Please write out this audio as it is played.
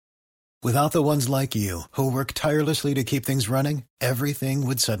Without the ones like you, who work tirelessly to keep things running, everything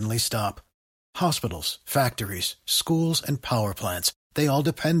would suddenly stop. Hospitals, factories, schools, and power plants, they all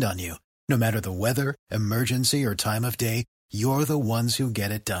depend on you. No matter the weather, emergency, or time of day, you're the ones who get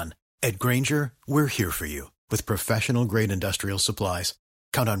it done. At Grainger, we're here for you with professional-grade industrial supplies.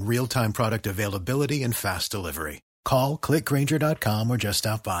 Count on real-time product availability and fast delivery. Call, clickgrainger.com, or just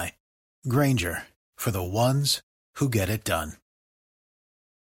stop by. Grainger, for the ones who get it done.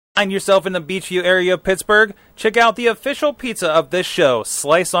 Find yourself in the Beachview area of Pittsburgh? Check out the official pizza of this show,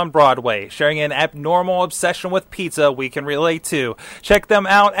 Slice on Broadway, sharing an abnormal obsession with pizza we can relate to. Check them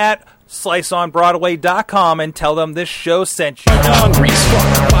out at sliceonbroadway.com and tell them this show sent you. Hungry as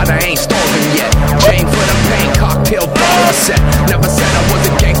fuck, but I ain't starving yet. Chain for the pain, cocktail bar set. Never said I was a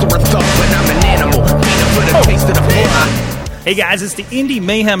gangster or thug, but I'm an animal. Peanut for the taste of the floor. Hey guys, it's the Indy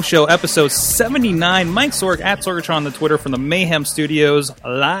Mayhem Show, episode 79. Mike Sorg at Sorgatron on the Twitter from the Mayhem Studios,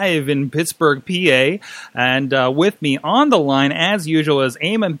 live in Pittsburgh, PA. And with me on the line, as usual, is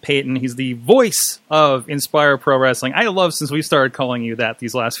Eamon Payton. He's the voice of Inspire Pro Wrestling. I love since we started calling you that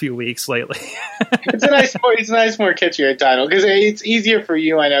these last few weeks lately. It's a nice, more catchier title because it's easier for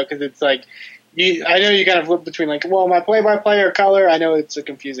you. I know because it's like. I know you kind of flip between like, well, my play-by-play or color. I know it's a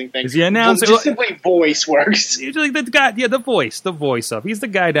confusing thing. Is he announcer? Just simply voice works. Usually the guy, the voice of. He's the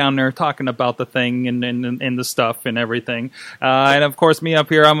guy down there talking about the thing and the stuff and everything. And of course, me up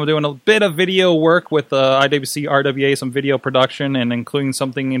here, I'm doing a bit of video work with IWC RWA, some video production, and including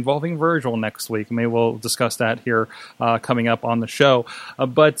something involving Virgil next week. Maybe we'll discuss that here coming up on the show.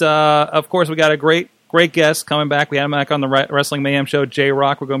 But of course, we got a great guest coming back. We had him back on the Wrestling Mayhem Show,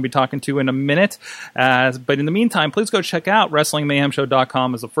 J-Rocc, we're going to be talking to in a minute. But in the meantime, please go check out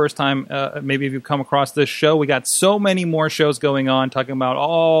WrestlingMayhemShow.com. As the first time, maybe if you've come across this show, we got so many more shows going on, talking about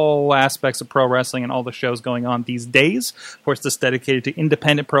all aspects of pro wrestling and all the shows going on these days. Of course, this is dedicated to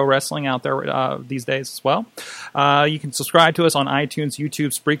independent pro wrestling out there these days as well. You can subscribe to us on iTunes,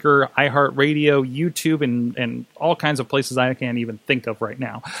 YouTube, Spreaker, iHeartRadio, YouTube, and all kinds of places I can't even think of right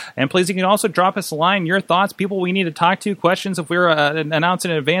now. And please, you can also drop us a line, your thoughts, people we need to talk to, questions if we're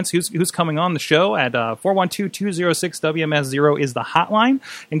announcing in advance who's coming on the show at 412-206-WMS0 is the hotline,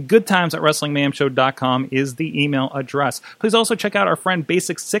 and goodtimes at WrestlingMayhemShow.com is the email address. Please also check out our friend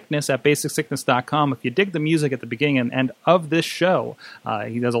Basic Sickness at BasicSickness.com. If you dig the music at the beginning and end of this show,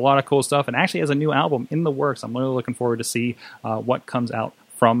 he does a lot of cool stuff and actually has a new album in the works. I'm really looking forward to see what comes out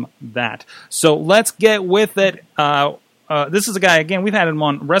from that. So let's get with it. This is a guy, again, we've had him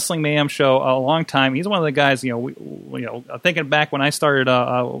on Wrestling Mayhem Show a long time. He's one of the guys, thinking back when I started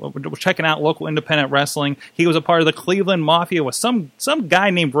checking out local independent wrestling, he was a part of the Cleveland Mafia with some guy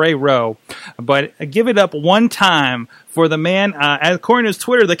named Ray Rowe. But give it up one time for the man, according to his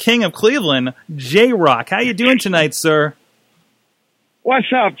Twitter, the king of Cleveland, J-Rocc. How you doing tonight, sir? What's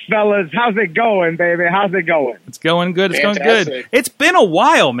up, fellas? How's it going, baby? How's it going? It's going good. It's Fantastic. going good. It's been a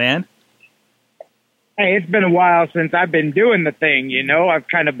while, man. Hey, it's been a while since I've been doing the thing, I've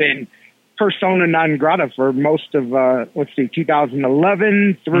kind of been persona non grata for most of,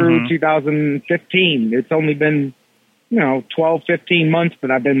 2011 through 2015. It's only been, 12, 15 months that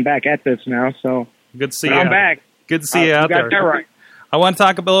I've been back at this now, so. Good to see you. I'm back. Good to see you out there. You got that right. I want to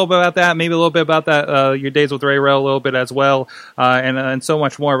talk a little bit about that, maybe a little bit about that, your days with Ray Rowe a little bit as well, and so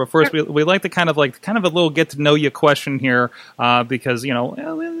much more. But first, we like to kind of a little get to know you question here, because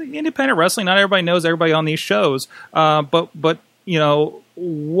independent wrestling, not everybody knows everybody on these shows. But what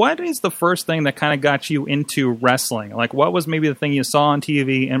is the first thing that kind of got you into wrestling? Like, what was maybe the thing you saw on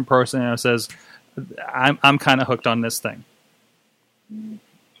TV in person and it says, I'm kind of hooked on this thing?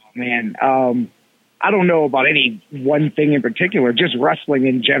 Man, I don't know about any one thing in particular, just wrestling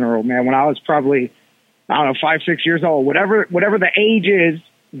in general, man. When I was probably, 5, 6 years old, whatever the age is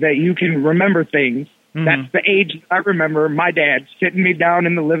that you can remember things, that's the age I remember my dad sitting me down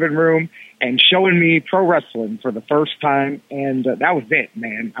in the living room and showing me pro wrestling for the first time. And that was it,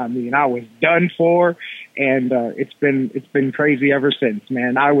 man. I mean, I was done for, and it's been crazy ever since,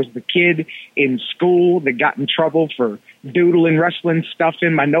 man. I was the kid in school that got in trouble for doodling wrestling stuff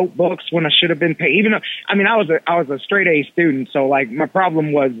in my notebooks when I should have been paid. Even though, I was a straight A student, so like my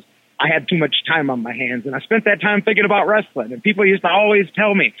problem was I had too much time on my hands, and I spent that time thinking about wrestling. And people used to always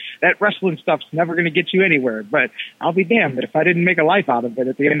tell me that wrestling stuff's never going to get you anywhere. But I'll be damned if I didn't make a life out of it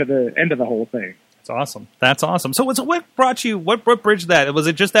at the end of the whole thing. That's awesome. So what brought you? What bridged that? Was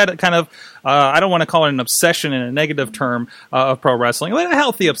it just that kind of? I don't want to call it an obsession in a negative term of pro wrestling, but a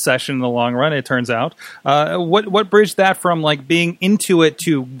healthy obsession in the long run. It turns out. What bridged that from like being into it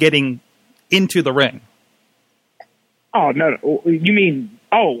to getting into the ring? Oh no! You mean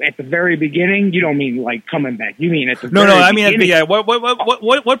Oh, at the very beginning? You don't mean like coming back. You mean at the No, very I mean, beginning. yeah.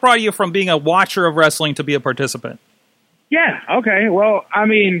 What brought you from being a watcher of wrestling to be a participant? Yeah, okay. Well, I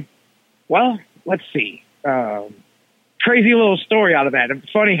mean, let's see. Crazy little story out of that.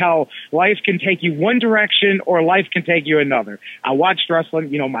 It's funny how life can take you one direction or life can take you another. I watched wrestling,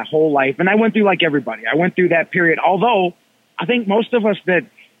 you know, my whole life, and I went through like everybody. I went through that period, although I think most of us that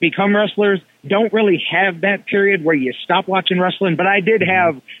become wrestlers don't really have that period where you stop watching wrestling, but I did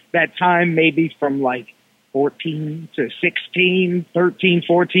have that time maybe from like 14 to 16, 13,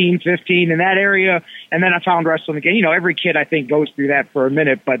 14, 15 in that area. And then I found wrestling again. You know, every kid I think goes through that for a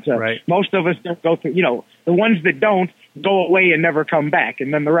minute, but most of us don't go through, you know, the ones that don't go away and never come back.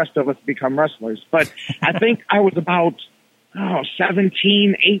 And then the rest of us become wrestlers. But I think I was about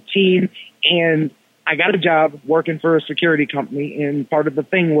 17, 18, and I got a job working for a security company. And part of the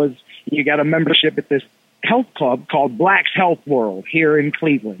thing was you got a membership at this health club called Black's Health World here in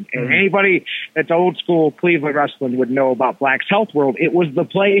Cleveland. And anybody that's old school Cleveland wrestling would know about Black's Health World. It was the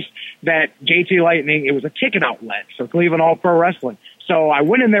place that JT Lightning, it was a ticket outlet for Cleveland All Pro Wrestling. So I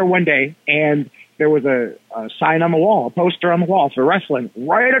went in there one day and there was a sign on the wall, a poster on the wall for wrestling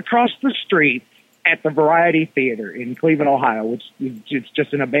right across the street at the Variety Theater in Cleveland, Ohio, which it's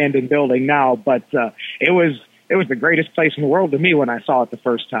just an abandoned building now. But it was the greatest place in the world to me when I saw it the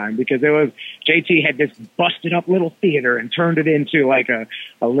first time, because JT had this busted up little theater and turned it into like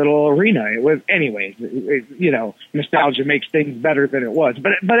a little arena. It was, anyways, you know, nostalgia makes things better than it was.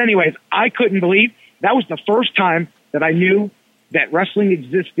 But anyways, I couldn't believe that was the first time that I knew that wrestling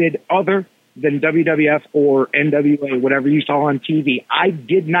existed other than WWF or NWA, whatever you saw on TV. I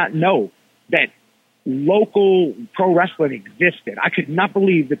did not know that local pro wrestling existed. I could not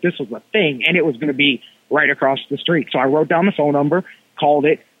believe that this was a thing and it was going to be right across the street. So I wrote down the phone number, called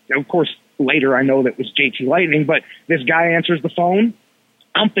it. Of course, later I know that was JT Lightning, but this guy answers the phone.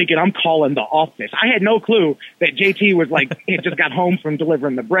 I'm thinking I'm calling the office. I had no clue that JT was like, he had just got home from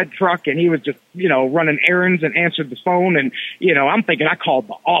delivering the bread truck and he was just, you know, running errands and answered the phone. And, you know, I'm thinking I called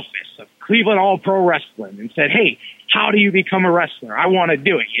the office of Cleveland All Pro Wrestling and said, hey, how do you become a wrestler? I want to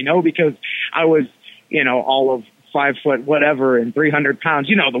do it, you know, because I was, you know, all of 5 foot whatever and 300 pounds.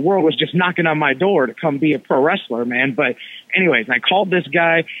 You know, the world was just knocking on my door to come be a pro wrestler, man. But anyways, I called this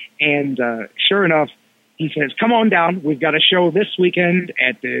guy and sure enough, he says, come on down. We've got a show this weekend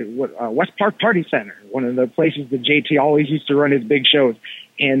at the West Park Party Center, one of the places that JT always used to run his big shows.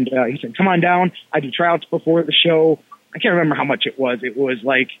 And he said, come on down. I do tryouts before the show. I can't remember how much it was. It was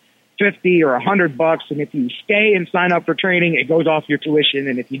like $50 or $100. And if you stay and sign up for training, it goes off your tuition.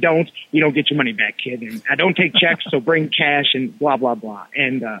 And if you don't get your money back, kid. And I don't take checks, so bring cash and blah, blah, blah.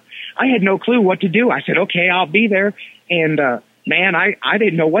 And I had no clue what to do. I said, okay, I'll be there. And man, I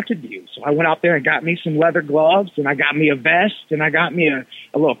didn't know what to do. So I went out there and got me some leather gloves and I got me a vest and I got me a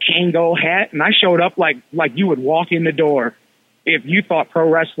little Kango hat. And I showed up like you would walk in the door. If you thought pro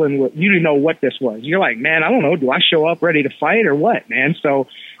wrestling, you didn't know what this was. You're like, man, I don't know. Do I show up ready to fight or what, man? So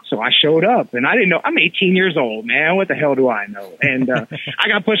I showed up and I didn't know. I'm 18 years old, man. What the hell do I know? And I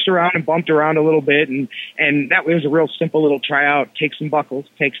got pushed around and bumped around a little bit. And that was a real simple little tryout. Take some buckles,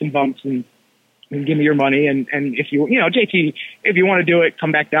 take some bumps and give me your money. And if you know, JT, if you want to do it,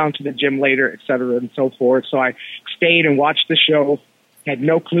 come back down to the gym later, et cetera, and so forth. So I stayed and watched the show. Had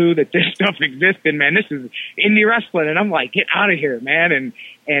no clue that this stuff existed, man. This is indie wrestling. And I'm like, get out of here, man.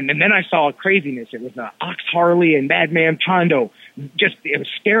 And then I saw craziness. It was Ox Harley and Madman Pondo. It was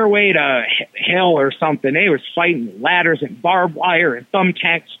Stairway to Hell or something. They was fighting ladders and barbed wire and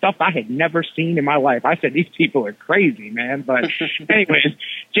thumbtack stuff I had never seen in my life. I said, these people are crazy, man. But anyways,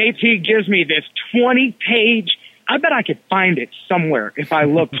 JT gives me this 20-page, I bet I could find it somewhere if I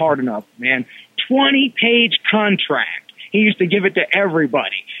looked hard enough, man, 20-page contract. He used to give it to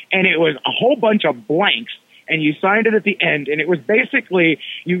everybody. And it was a whole bunch of blanks. And you signed it at the end. And it was basically,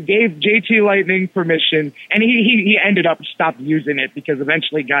 you gave JT Lightning permission. And he ended up stopped using it because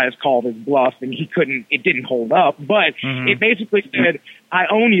eventually guys called his bluff and it didn't hold up. But it basically said, I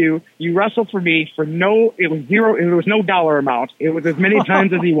own you. You wrestle for me for it was no dollar amount. It was as many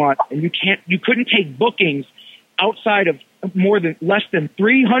times as you want. And you couldn't take bookings outside of less than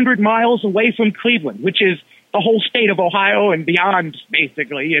 300 miles away from Cleveland, which is the whole state of Ohio and beyond,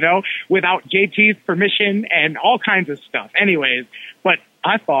 basically, you know, without JT's permission and all kinds of stuff. Anyways, but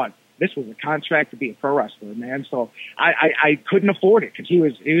I thought this was a contract to be a pro wrestler, man. So I couldn't afford it because he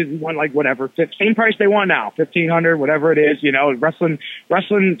was one like whatever, same price they want now, $1,500, whatever it is, you know.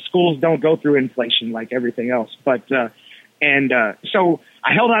 Wrestling schools don't go through inflation like everything else, but so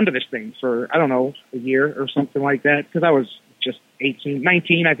I held on to this thing for I don't know a year or something like that because I was just 18,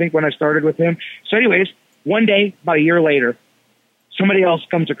 19, I think, when I started with him. So anyways. One day, about a year later, somebody else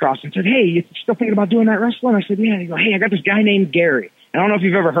comes across and says, "Hey, you still thinking about doing that wrestling?" I said, "Yeah." And he goes, "Hey, I got this guy named Gary. I don't know if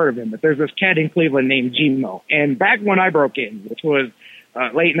you've ever heard of him, but there's this cat in Cleveland named Gmo. And back when I broke in, which was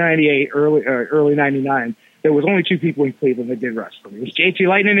late 98, early 99, there was only two people in Cleveland that did wrestling. It was JT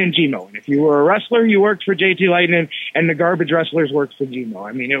Lightning and Gmo. And if you were a wrestler, you worked for JT Lightning, and the garbage wrestlers worked for Gmo.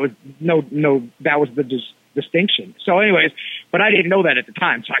 I mean, it was that was the distinction. So anyways, but I didn't know that at the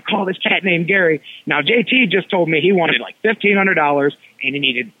time. So I called this cat named Gary. Now JT just told me he wanted like $1,500 and he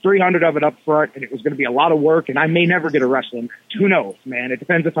needed $300 of it up front, and it was going to be a lot of work, and I may never get a wrestling match. Who knows, man? It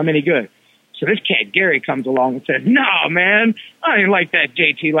depends if I'm any good. So this cat Gary comes along and says, "No, man, I ain't like that,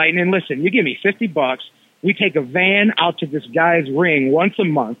 JT Lightning. Listen, you give me $50. We take a van out to this guy's ring once a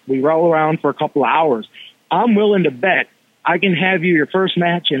month. We roll around for a couple of hours. I'm willing to bet I can have you your first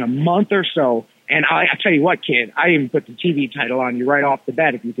match in a month or so. And I tell you what, kid, I even put the TV title on you right off the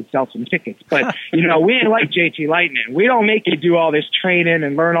bat if you could sell some tickets. But, we ain't like JT Lightning. We don't make you do all this training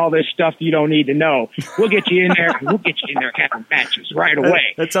and learn all this stuff you don't need to know. We'll get you in there, and we'll get you in there having matches right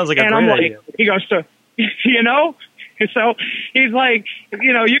away." That sounds like a great idea. He goes, "So, And so he's like,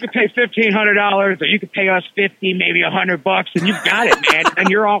 you could pay $1,500 or you could pay us 50, maybe $100, and you've got it, man. And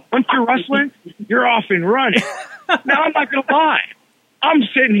you're off. Once you're wrestling, you're off and running." Now, I'm not going to lie. I'm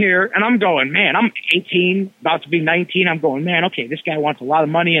sitting here and I'm going, man, I'm 18, about to be 19. I'm going, man, okay, this guy wants a lot of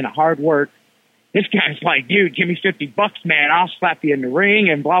money and a hard work. This guy's like, dude, give me $50, man. I'll slap you in the ring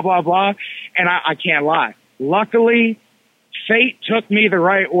and blah, blah, blah. And I can't lie. Luckily, fate took me the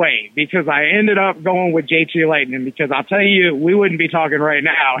right way because I ended up going with JT Lightning, because I'll tell you, we wouldn't be talking right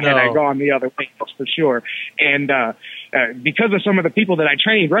now had I gone the other way, that's for sure. And because of some of the people that I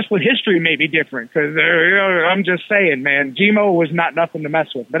trained, wrestling history may be different, because I'm just saying, man, Gmo was not nothing to mess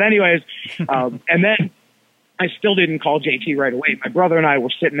with. But anyways, and then I still didn't call JT right away. My brother and I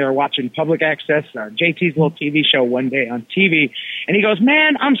were sitting there watching Public Access, JT's little TV show one day on TV, and he goes,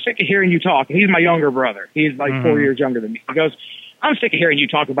 "Man, I'm sick of hearing you talk." And he's my younger brother. He's like 4 years younger than me. He goes, "I'm sick of hearing you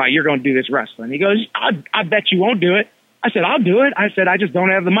talk about you're going to do this wrestling." He goes, I bet you won't do it. I said, "I'll do it." I said, "I just don't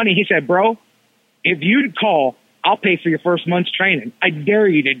have the money." He said, "Bro, if you'd call, I'll pay for your first month's training. I dare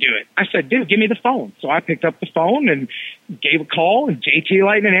you to do it." I said, "Dude, give me the phone." So I picked up the phone and gave a call, and JT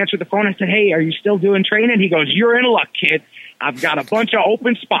Lightning answered the phone. I said, "Hey, are you still doing training?" He goes, "You're in luck, kid. I've got a bunch of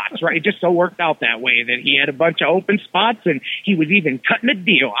open spots," right? It just so worked out that way that he had a bunch of open spots, and he was even cutting a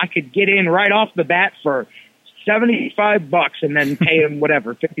deal. I could get in right off the bat for $75 and then pay him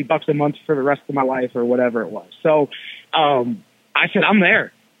whatever, $50 a month for the rest of my life or whatever it was. So I said, "I'm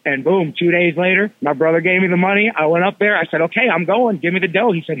there." And boom, 2 days later, my brother gave me the money. I went up there. I said, "Okay, I'm going. Give me the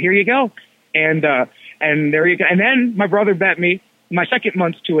dough." He said, "Here you go." And there you go. And then my brother bet me my second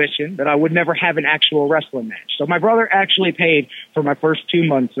month's tuition that I would never have an actual wrestling match. So my brother actually paid for my first 2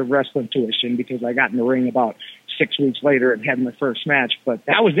 months of wrestling tuition, because I got in the ring about 6 weeks later and had my first match. But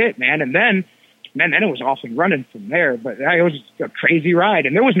that was it, man. And then it was off and running from there. But it was a crazy ride.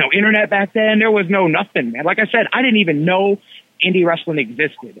 And there was no internet back then. There was no nothing, man. Like I said, I didn't even know indie wrestling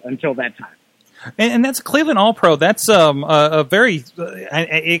existed until that time. And that's Cleveland All-Pro. That's a very.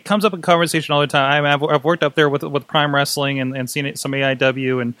 It comes up in conversation all the time. I've worked up there with Prime Wrestling and seen it, some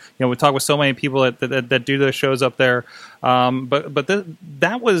AIW, and we talk with so many people that do those shows up there. But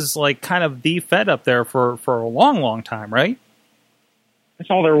that was like kind of the Fed up there for a long time, right? That's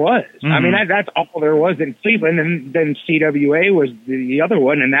all there was. Mm-hmm. I mean, that's all there was in Cleveland, and then CWA was the other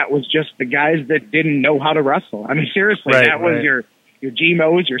one, and that was just the guys that didn't know how to wrestle. I mean, seriously, was your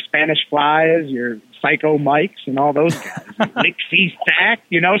Gmos, your Spanish Flies, your Psycho Mikes, and all those guys. Lixie Stack,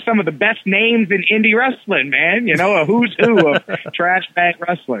 some of the best names in indie wrestling, man. A who's who of trash bag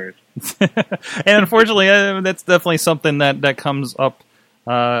wrestlers. And unfortunately, that's definitely something that comes up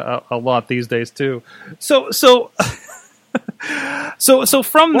a lot these days too. So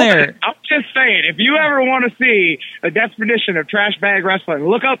from there, I'm just saying, if you ever want to see a definition of trash bag wrestling,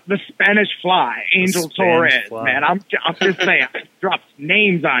 look up the Spanish Fly, Angel Torres. Fly. Man, I'm just saying, I dropped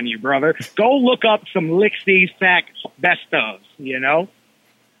names on you, brother. Go look up some Lixie Sack best ofs.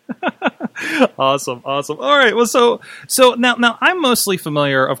 Awesome. All right. Well, so now I'm mostly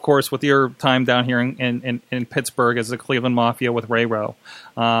familiar, of course, with your time down here in Pittsburgh as the Cleveland Mafia with Ray Rowe,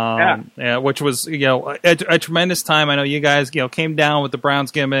 which was a tremendous time. I know you guys came down with the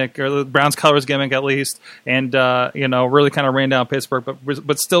Browns gimmick, or the Browns colors gimmick at least, and really kind of ran down Pittsburgh,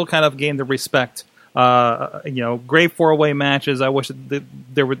 but still kind of gained the respect. Great 4-way matches. I wish that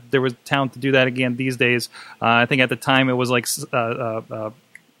there was talent to do that again these days. I think at the time it was like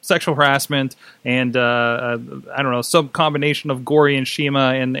sexual harassment and I don't know, some combination of Gory and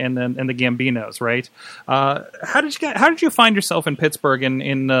Shima and the Gambinos, right? How did you find yourself in Pittsburgh in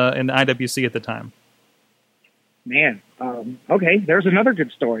IWC at the time? Man, Okay, there's another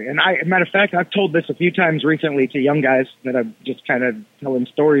good story. And matter of fact, I've told this a few times recently to young guys that I'm just kind of telling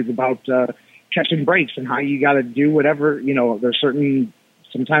stories about catching breaks and how you got to do whatever, there's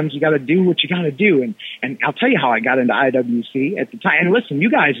sometimes you got to do what you got to do. And I'll tell you how I got into IWC at the time. And listen, you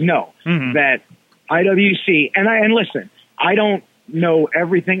guys know that IWC, and listen, I don't know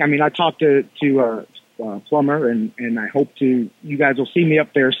everything. I mean, I talked to Plumber, and I hope you guys will see me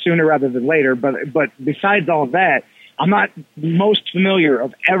up there sooner rather than later. But besides all that, I'm not most familiar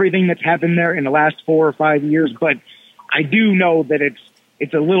of everything that's happened there in the last 4 or 5 years, but I do know that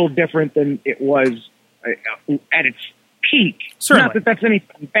it's a little different than it was at its peak. Certainly. Not that that's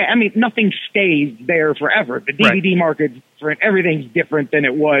anything bad. I mean, nothing stays there forever. The DVD market's different. Everything's different than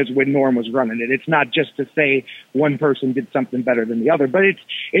it was when Norm was running it. It's not just to say one person did something better than the other, but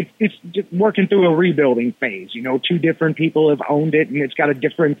it's just working through a rebuilding phase. Two different people have owned it, and it's got a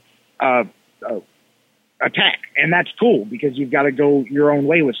different attack, and that's cool because you've got to go your own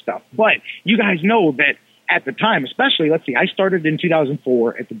way with stuff. But you guys know that at the time, especially, let's see, I started in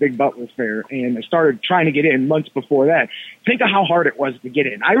 2004 at the Big Butler Fair, and I started trying to get in months before that. Think of how hard it was to get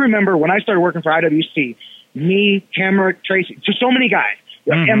in. I remember when I started working for IWC, me, Hammer, Tracy, so many guys,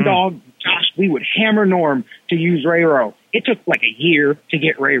 M-Dog, Josh, we would hammer Norm to use Ray Rowe. It took like a year to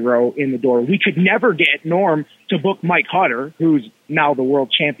get Ray Rowe in the door. We could never get Norm to book Mike Hutter, who's now the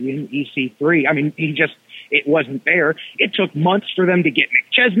world champion, EC3. I mean, it wasn't there. It took months for them to get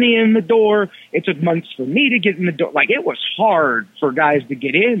McChesney in the door. It took months for me to get in the door. Like, it was hard for guys to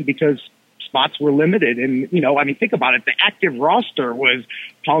get in because spots were limited. And, think about it. The active roster was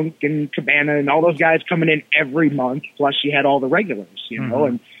Punk and Cabana and all those guys coming in every month. Plus you had all the regulars, know?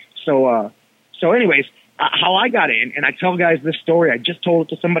 And so anyways, how I got in, and I tell guys this story. I just told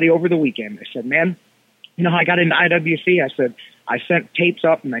it to somebody over the weekend. I said, man, how I got into IWC? I said, I sent tapes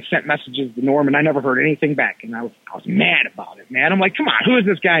up and I sent messages to Norm, and I never heard anything back. And I was mad about it, man. I'm like, come on, who is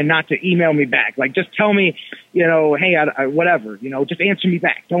this guy not to email me back? Like, just tell me, hey, whatever, just answer me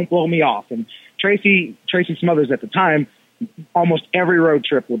back. Don't blow me off. And Tracy Smothers at the time, almost every road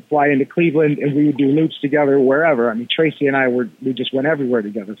trip would fly into Cleveland, and we would do loops together wherever. I mean, Tracy and I we just went everywhere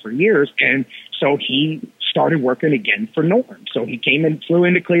together for years. And so he started working again for Norm. So he flew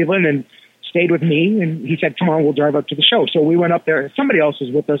into Cleveland and stayed with me, and he said, come on, we'll drive up to the show. So we went up there. Somebody else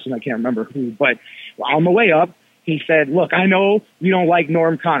was with us, and I can't remember who, but on the way up, he said, look, I know you don't like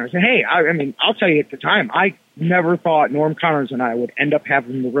Norm Connors. And hey, I'll tell you at the time, I never thought Norm Connors and I would end up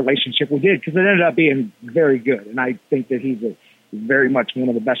having the relationship we did, because it ended up being very good. And I think that he's very much one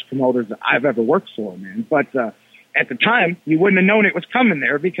of the best promoters that I've ever worked for, man. But at the time, you wouldn't have known it was coming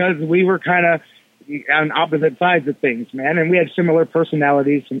there because we were kind of on opposite sides of things, man. And we had similar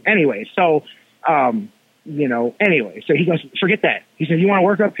personalities. And anyway, so he goes, forget that. He said, you want to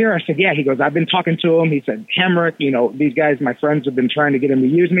work up here? I said, yeah. He goes, I've been talking to him. He said, Hamrick, these guys, my friends, have been trying to get him to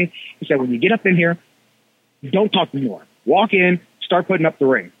use me. He said, when you get up in here, don't talk to Norm. Walk in, start putting up the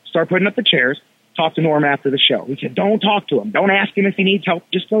ring, start putting up the chairs, talk to Norm after the show. He said, don't talk to him. Don't ask him if he needs help.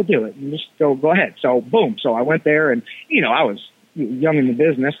 Just go do it. And just go ahead. So boom. So I went there, and, I was young in the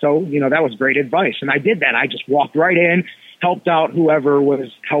business. So, that was great advice. And I did that. I just walked right in, helped out whoever was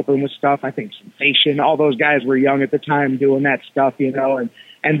helping with stuff. I think Sensation, all those guys were young at the time doing that stuff,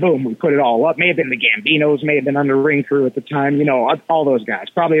 and boom, we put it all up. May have been the Gambinos, may have been on the ring crew at the time, all those guys,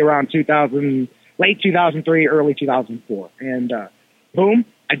 probably around late 2003, early 2004. And boom,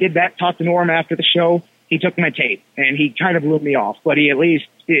 I did that, talked to Norm after the show. He took my tape, and he kind of blew me off, but he at least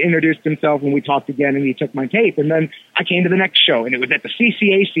introduced himself, and we talked again, and he took my tape. And then I came to the next show, and it was at the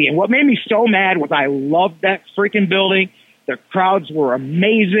CCAC. And what made me so mad was I loved that freaking building. The crowds were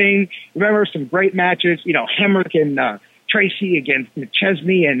amazing. Remember some great matches, Hemrick and Tracy against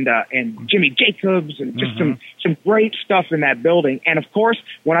McChesney and Jimmy Jacobs, and just some great stuff in that building. And of course,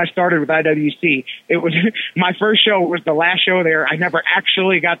 when I started with IWC, it was my first show was the last show there. I never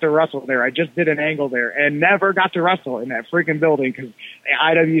actually got to wrestle there. I just did an angle there and never got to wrestle in that freaking building because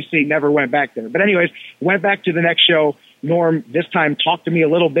IWC never went back there. But anyways, went back to the next show. Norm this time talked to me a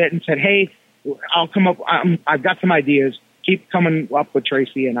little bit and said, hey, I'll come up. I've got some ideas. Keep coming up with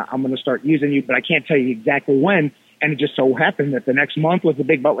Tracy, and I'm going to start using you, but I can't tell you exactly when. And it just so happened that the next month was the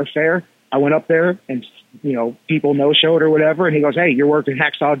Big Butler Fair. I went up there, and people no-showed or whatever, and he goes, hey, you're working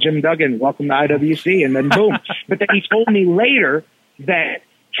Hacksaw Jim Duggan. Welcome to IWC. And then boom. But then he told me later that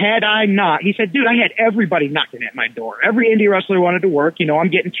had I not, he said, dude, I had everybody knocking at my door. Every indie wrestler wanted to work. I'm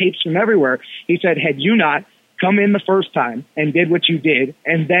getting tapes from everywhere. He said, had you not come in the first time and did what you did,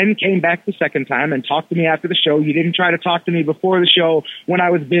 and then came back the second time and talked to me after the show. You didn't try to talk to me before the show when I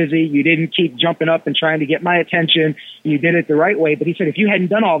was busy. You didn't keep jumping up and trying to get my attention. You did it the right way. But he said, if you hadn't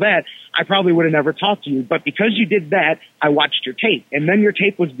done all that, I probably would have never talked to you. But because you did that, I watched your tape. And then your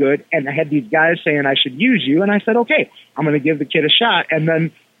tape was good, and I had these guys saying I should use you. And I said, okay, I'm going to give the kid a shot. And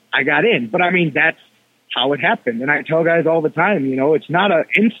then I got in. But, I mean, that's how it happened. And I tell guys all the time, you know, it's not an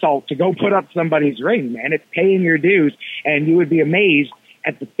insult to go put up somebody's ring, man. It's paying your dues. And you would be amazed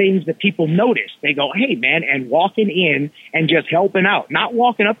at the things that people notice. They go, hey, man, and walking in and just helping out, not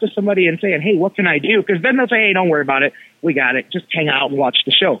walking up to somebody and saying, hey, what can I do? Because then they'll say, hey, don't worry about it. We got it. Just hang out and watch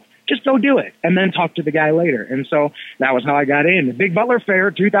the show. Just go do it and then talk to the guy later. And so that was how I got in. The Big Butler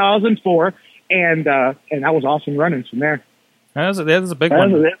Fair, 2004, and that was off and running from there. That was a big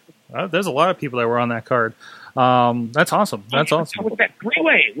one. There's a lot of people that were on that card. That's awesome. That's awesome. With that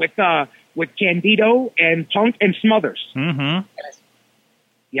three-way with Candido and Punk and Smothers. Mm-hmm.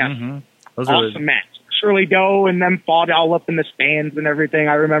 Yes. Mm-hmm. Awesome match. Shirley Doe and them fought all up in the stands and everything.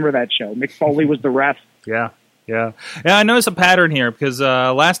 I remember that show. Mick Foley was the ref. Yeah. I noticed a pattern here because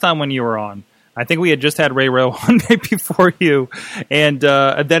last time when you were on, I think we had just had Ray Rowe one day before you, and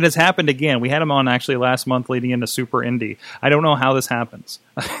that has happened again. We had him on actually last month leading into Super Indy. I don't know how this happens.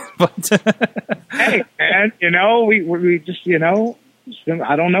 But hey, man, you know, we just, you know,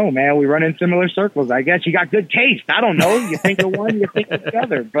 I don't know, man. We run in similar circles. I guess you got good taste. I don't know. You think of one, you think of the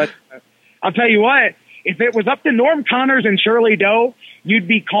other. But I'll tell you what, if it was up to Norm Connors and Shirley Doe, you'd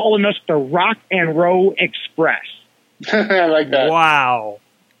be calling us the Rock and Roll Express. I like that. Wow.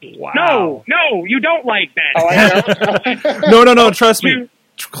 No, you don't like that. Oh, I know. No, trust me.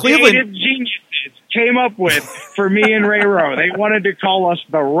 Cleveland creative geniuses came up with for me and Ray Rowe. They wanted to call us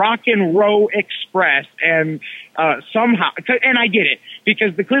the Rock and Roll Express, and somehow, and I get it,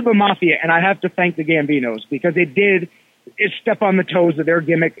 because the Cleveland Mafia, and I have to thank the Gambinos, because it step on the toes of their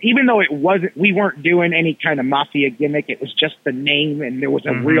gimmick, even though we weren't doing any kind of Mafia gimmick. It was just the name, and there was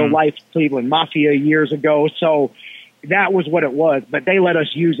a real life Cleveland Mafia years ago, so that was what it was, but they let us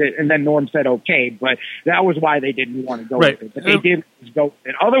use it, and then Norm said okay, but that was why they didn't want to go with it. But they did go with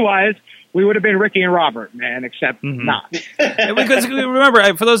it. Otherwise, we would have been Ricky and Robert, man, except not. Because remember,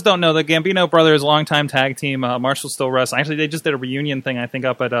 for those who don't know, the Gambino brothers, longtime tag team, Marshall Still Wrestling. Actually, they just did a reunion thing, I think,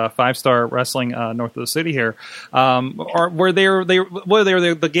 up at 5 Star Wrestling north of the city here. Were they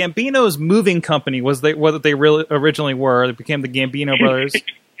the Gambinos moving company? Was they what they really originally were? They became the Gambino brothers.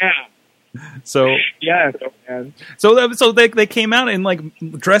 Yeah. So yeah, so they came out and like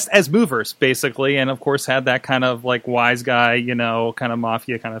dressed as movers basically, and of course had that kind of like wise guy, you know, kind of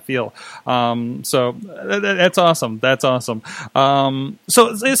mafia kind of feel. So that's awesome. That's awesome. So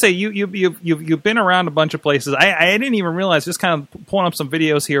as I say, you've been around a bunch of places. I didn't even realize, just kind of pulling up some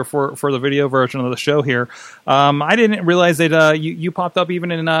videos here for the video version of the show here. I didn't realize that you popped up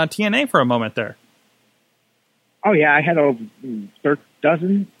even in TNA for a moment there. Oh yeah, I had a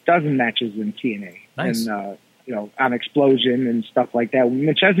dozen matches in TNA. Nice. And you know, on Explosion and stuff like that.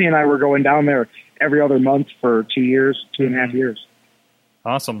 McChesney and I were going down there every other month for 2 years, 2.5 years.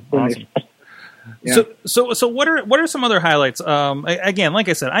 Awesome. Yeah. So what are some other highlights? Again, like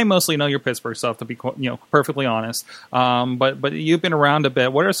I said, I mostly know your Pittsburgh stuff, to be perfectly honest. But you've been around a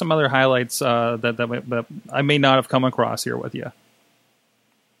bit. What are some other highlights that I may not have come across here with you?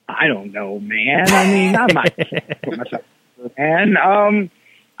 I don't know, man. I mean, I'm not put myself. And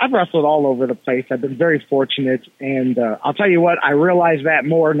I've wrestled all over the place. I've been very fortunate, and I'll tell you what, I realize that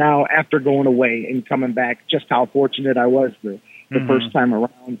more now after going away and coming back, just how fortunate I was the first time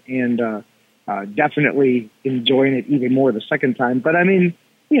around, and definitely enjoying it even more the second time. But I mean,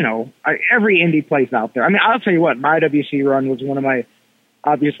 you know, every indie place out there. I mean, I'll tell you what, my IWC run was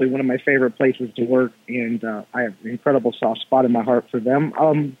obviously one of my favorite places to work, and I have an incredible soft spot in my heart for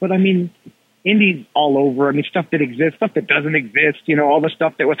them. But I mean, indies all over. I mean, stuff that exists, stuff that doesn't exist, you know, all the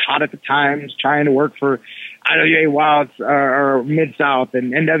stuff that was hot at the times, trying to work for IWA Wild or Mid-South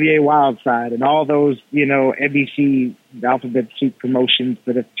and NWA Wildside and all those, you know, NBC alphabet soup promotions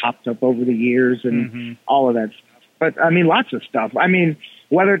that have popped up over the years and all of that stuff. But I mean, lots of stuff. I mean,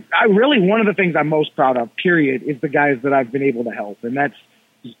 one of the things I'm most proud of, period, is the guys that I've been able to help. And that's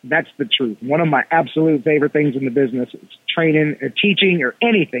the truth. One of my absolute favorite things in the business is training or teaching or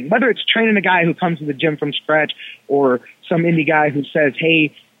anything, whether it's training a guy who comes to the gym from scratch or some indie guy who says,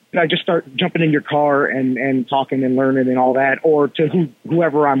 hey, I just start jumping in your car and talking and learning and all that, or to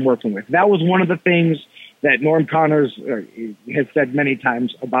whoever I'm working with. That was one of the things that Norm Connors has said many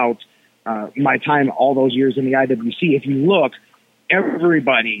times about my time all those years in the IWC. If you look,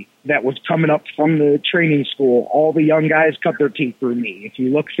 everybody that was coming up from the training school, all the young guys cut their teeth through me. If you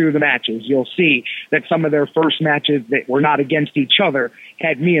look through the matches, you'll see that some of their first matches that were not against each other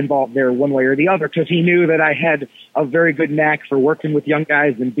had me involved there one way or the other, because he knew that I had a very good knack for working with young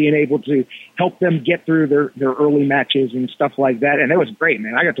guys and being able to help them get through their early matches and stuff like that. And it was great,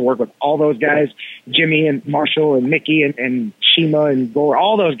 man. I got to work with all those guys, Jimmy and Marshall and Mickey and Shima and Gore,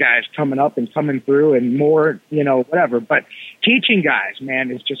 all those guys coming up and coming through and more, you know, whatever. But teaching guys,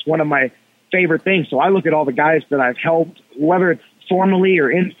 man, is just one of my favorite things. So I look at all the guys that I've helped, whether it's formally or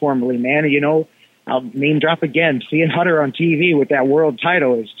informally, man, you know, I'll name drop again. Seeing Hutter on TV with that world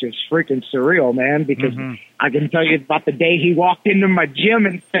title is just freaking surreal, man, because I can tell you about the day he walked into my gym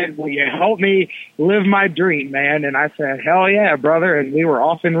and said, will you help me live my dream, man? And I said, hell yeah, brother. And we were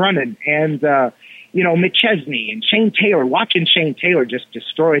off and running. And, you know, McChesney and Shane Taylor, watching Shane Taylor just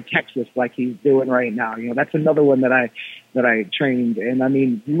destroy Texas like he's doing right now. You know, that's another one that I trained. And I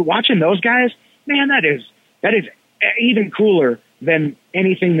mean, watching those guys, man, that is even cooler than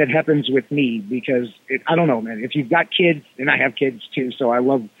anything that happens with me, because I don't know, man, if you've got kids, and I have kids too, so I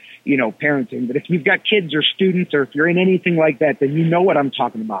love, you know, parenting, but if you've got kids or students, or if you're in anything like that, then you know what I'm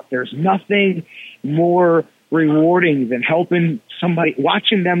talking about. There's nothing more rewarding than helping somebody,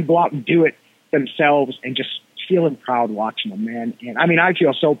 watching them go out and do it themselves and just feeling proud watching them, man. And I mean, I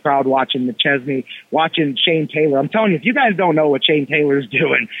feel so proud watching McChesney, watching Shane Taylor. I'm telling you, if you guys don't know what Shane Taylor's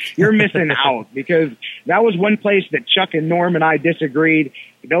doing, you're missing out, because that was one place that Chuck and Norm and I disagreed.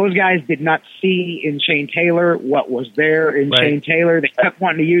 Those guys did not see in Shane Taylor what was there in Shane Taylor. They kept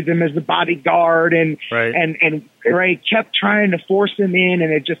wanting to use him as the bodyguard, and Ray kept trying to force him in,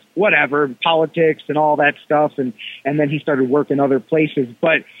 and it just, whatever, politics and all that stuff. And then he started working other places.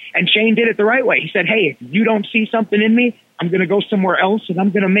 And Shane did it the right way. He said, hey, if you don't see something in me, I'm going to go somewhere else, and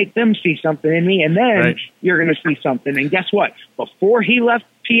I'm going to make them see something in me, and then you're going to see something. And guess what? Before he left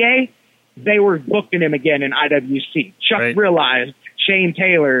PA, they were booking him again in IWC. Chuck realized Shane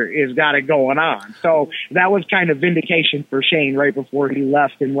Taylor has got it going on. So that was kind of vindication for Shane right before he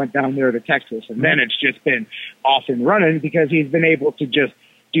left and went down there to Texas. And then it's just been off and running, because he's been able to just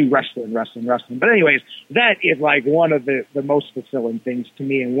do wrestling. But anyways, that is like one of the most fulfilling things to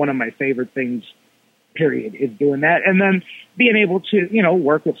me, and one of my favorite things, period, is doing that. And then being able to, you know,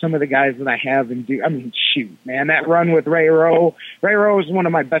 work with some of the guys that I have and do, I mean, shoot, man, that run with Ray Rowe is one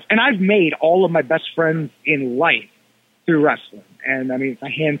of my best, and I've made all of my best friends in life through wrestling. And I mean, it's a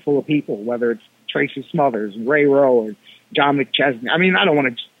handful of people, whether it's Tracy Smothers, Ray Rowe, or John McChesney. I mean, I don't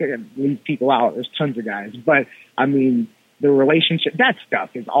want to leave people out. There's tons of guys, but I mean, the relationship, that stuff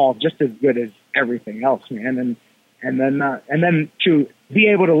is all just as good as everything else, man. And then to be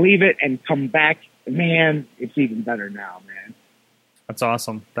able to leave it and come back, man, it's even better now, man. That's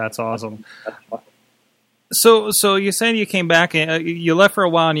awesome. So you said you came back, and you left for a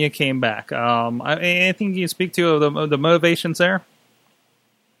while, and you came back. Anything you speak to of the motivations there?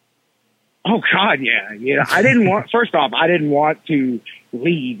 Oh God, yeah. I didn't want. First off, I didn't want to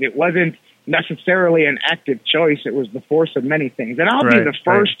leave. It wasn't necessarily an active choice. It was the force of many things. And I'll be the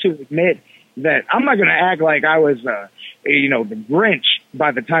first to admit that I'm not going to act like I was, the Grinch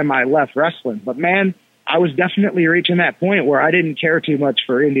by the time I left wrestling. But man, I was definitely reaching that point where I didn't care too much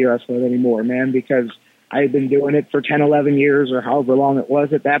for indie wrestling anymore, man, because I had been doing it for 10, 11 years or however long it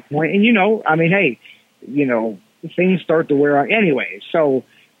was at that point. And, I mean, hey, things start to wear on anyway. So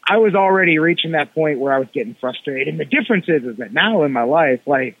I was already reaching that point where I was getting frustrated. And the difference is that now in my life,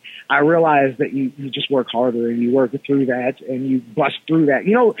 like, I realize that you just work harder and you work through that and you bust through that.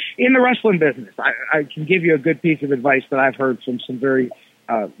 In the wrestling business, I can give you a good piece of advice that I've heard from some very,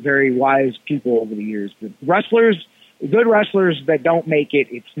 very wise people over the years. But good wrestlers that don't make it,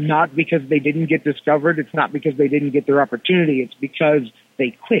 it's not because they didn't get discovered. It's not because they didn't get their opportunity. It's because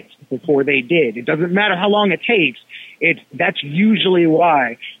they quit before they did. It doesn't matter how long it takes. That's usually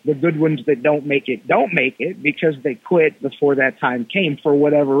why the good ones that don't make it because they quit before that time came for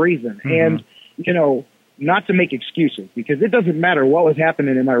whatever reason. And, not to make excuses, because it doesn't matter what was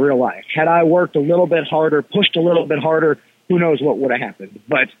happening in my real life. Had I worked a little bit harder, pushed a little bit harder, who knows what would have happened.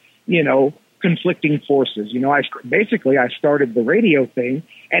 But, conflicting forces. I started the radio thing,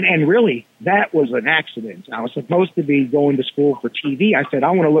 and really that was an accident. I was supposed to be going to school for TV. I said,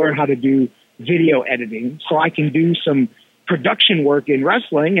 I want to learn how to do video editing so I can do some production work in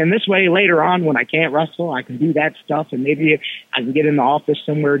wrestling. And this way, later on, when I can't wrestle, I can do that stuff. And maybe I can get in the office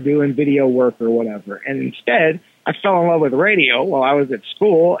somewhere doing video work or whatever. And instead, I fell in love with radio while I was at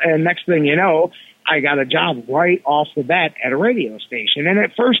school. And next thing you know, I got a job right off the bat at a radio station. And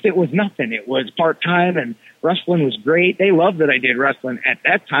at first it was nothing. It was part-time, and wrestling was great. They loved that I did wrestling at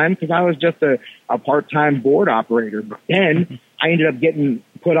that time because I was just a part-time board operator. But then I ended up getting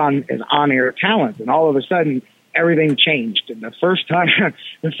put on as on-air talent, and all of a sudden everything changed. And the first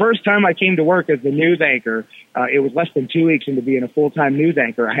time I came to work as the news anchor, it was less than 2 weeks into being a full-time news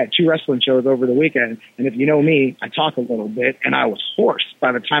anchor. I had 2 wrestling shows over the weekend, and if you know me, I talk a little bit, and I was hoarse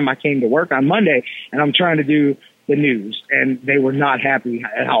by the time I came to work on Monday, and I'm trying to do the news, and they were not happy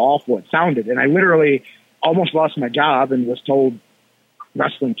at how awful it sounded. And I literally almost lost my job and was told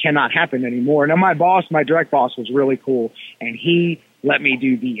wrestling cannot happen anymore. Now, my boss, my direct boss, was really cool, and he let me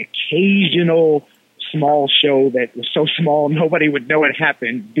do the occasional small show that was so small nobody would know it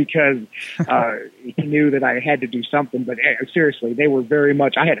happened because he knew that I had to do something. But seriously, they were very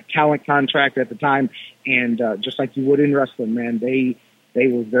much, I had a talent contract at the time, and just like you would in wrestling, man, they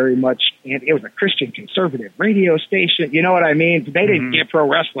were very much, and it was a Christian conservative radio station, you know what I mean? They didn't get pro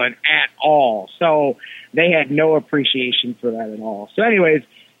wrestling at all, so they had no appreciation for that at all. So anyways,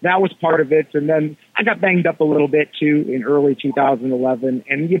 that was part of it. And then I got banged up a little bit too in early 2011.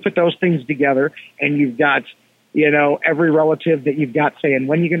 And you put those things together and you've got, you know, every relative that you've got saying,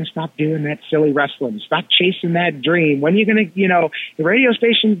 when are you going to stop doing that silly wrestling? Stop chasing that dream. When are you going to, you know, the radio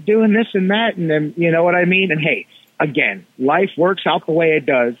station's doing this and that. And then, you know what I mean? And hey, again, life works out the way it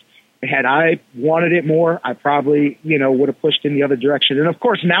does. Had I wanted it more, I probably, you know, would have pushed in the other direction. And of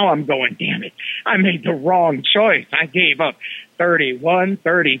course, now I'm going, damn it, I made the wrong choice. I gave up 31,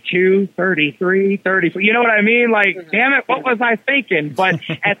 32, 33, 34. You know what I mean? Like, damn it, what was I thinking? But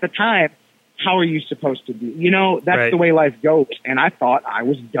at the time, how are you supposed to do? You know, that's the way life goes. And I thought I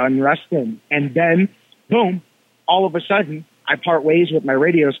was done wrestling. And then, boom, all of a sudden, I part ways with my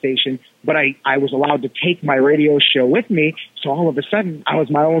radio station, but I was allowed to take my radio show with me. So all of a sudden, I was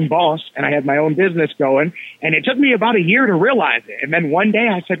my own boss, and I had my own business going. And it took me about a year to realize it. And then one day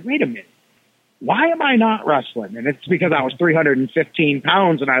I said, wait a minute. Why am I not wrestling? And it's because I was 315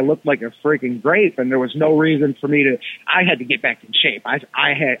 pounds and I looked like a freaking grape, and there was no reason for me to, I had to get back in shape. I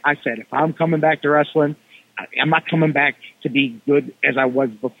said, if I'm coming back to wrestling, I'm not coming back to be good as I was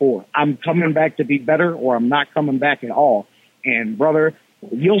before. I'm coming back to be better, or I'm not coming back at all. And brother,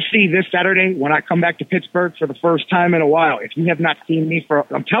 you'll see this Saturday when I come back to Pittsburgh for the first time in a while. If you have not seen me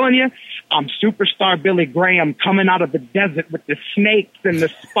I'm telling you, I'm superstar Billy Graham coming out of the desert with the snakes and the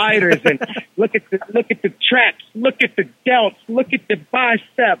spiders, and look at the traps, look at the delts, look at the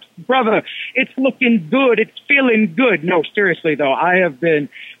biceps, brother. It's looking good. It's feeling good. No, seriously though, I'm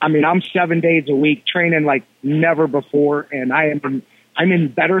 7 days a week training like never before, and I'm in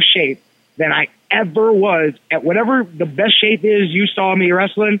better shape than I ever was at whatever the best shape is you saw me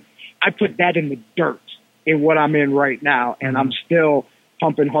wrestling. I put that in the dirt in what I'm in right now, and I'm still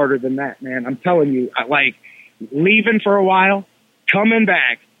pumping harder than that, man. I'm telling you, like leaving for a while, coming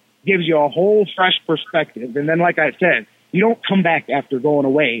back gives you a whole fresh perspective. And then, like I said, you don't come back after going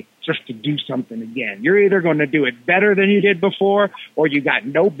away just to do something again. You're either going to do it better than you did before, or you got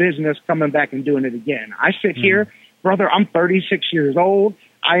no business coming back and doing it again. I sit here, brother, I'm 36 years old.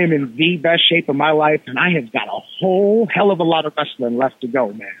 I am in the best shape of my life, and I have got a whole hell of a lot of wrestling left to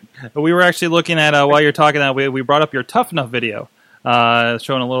go, man. We were actually looking at, while you're talking that, we brought up your Tough Enough video,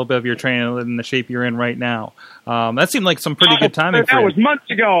 showing a little bit of your training and the shape you're in right now. That seemed like some pretty good timing for you. That was months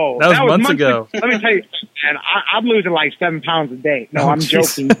ago. That was months ago. Let me tell you, man, I'm losing like 7 pounds a day. No, I'm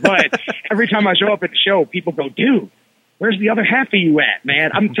joking. But every time I show up at the show, people go, dude, where's the other half of you at, man?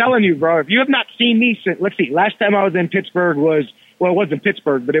 I'm telling you, bro, if you have not seen me since, let's see, last time I was in Pittsburgh it wasn't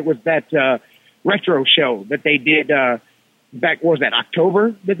Pittsburgh, but it was that retro show that they did back, what was that,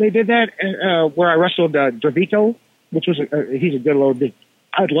 October that they did that, where I wrestled Dravito, which was, he's a good little dude.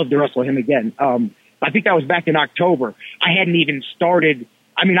 I'd love to wrestle him again. I think that was back in October. I hadn't even started.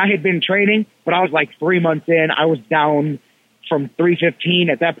 I mean, I had been training, but I was like 3 months in. I was down from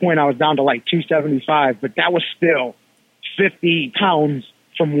 315. At that point, I was down to like 275, but that was still 50 pounds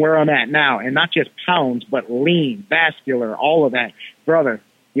from where I'm at now, and not just pounds, but lean, vascular, all of that. Brother,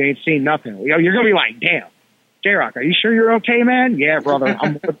 you ain't seen nothing. You're going to be like, damn, J-Rocc, are you sure you're okay, man? Yeah, brother.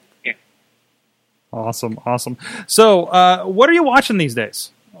 Yeah. Awesome. So, what are you watching these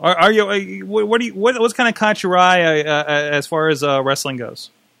days? Are you, what's kind of caught your eye as far as wrestling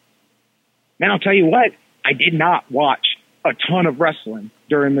goes? Man, I'll tell you what, I did not watch a ton of wrestling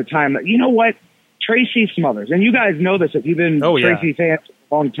during the time that, you know what? Tracy Smothers, and you guys know this if you've been Tracy fans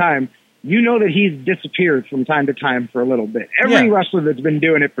for a long time, you know that he's disappeared from time to time for a little bit. Every wrestler that's been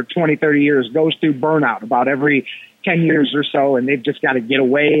doing it for 20, 30 years goes through burnout about every 10 years or so, and they've just got to get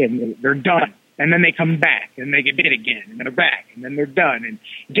away, and they're done. and then they come back, and they get it again, and then they're back, and then they're done. And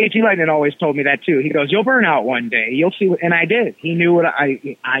JT Lightning always told me that too. He goes, "You'll burn out one day. You'll see." And I did. He knew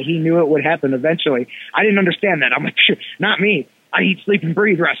he knew it would happen eventually. I didn't understand that. I'm like, not me. I eat, sleep, and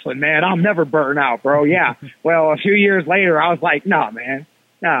breathe wrestling, man. I'll never burn out, bro. Yeah. Well, a few years later, I was like, nah, man.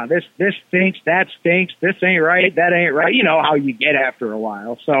 Nah, this stinks, that stinks, this ain't right, that ain't right. You know how you get after a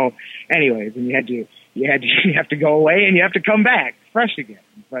while. So, anyways, and you have to go away and you have to come back fresh again.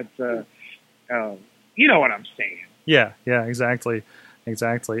 But you know what I'm saying. Yeah, exactly.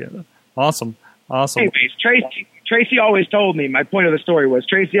 Awesome. Anyways, Tracy always told me, my point of the story was,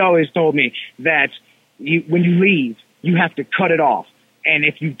 Tracy always told me that when you leave, you have to cut it off. And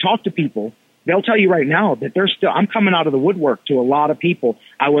if you talk to people, they'll tell you right now that I'm coming out of the woodwork to a lot of people.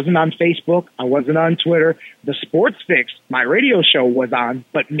 I wasn't on Facebook. I wasn't on Twitter. The Sports Fix, my radio show, was on,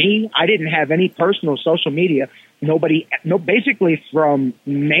 but me, I didn't have any personal social media. Basically from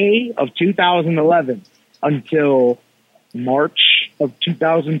May of 2011 until March of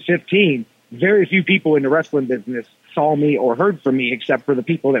 2015, very few people in the wrestling business saw me or heard from me except for the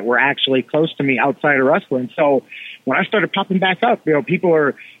people that were actually close to me outside of wrestling. So when I started popping back up, people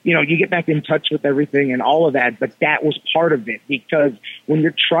are, you get back in touch with everything and all of that, but that was part of it, because when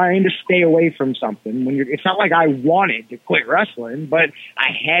you're trying to stay away from something, it's not like I wanted to quit wrestling, but I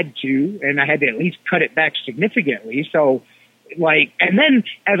had to, and I had to at least cut it back significantly. So and then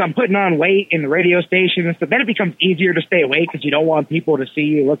as I'm putting on weight in the radio station and stuff, then it becomes easier to stay away because you don't want people to see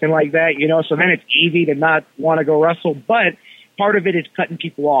you looking like that, so then it's easy to not want to go wrestle. But part of it is cutting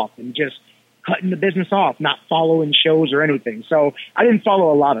people off and just cutting the business off, not following shows or anything. So I didn't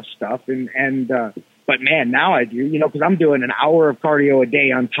follow a lot of stuff, but man, now I do, because I'm doing an hour of cardio a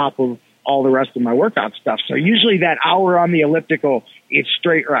day on top of all the rest of my workout stuff. So usually that hour on the elliptical is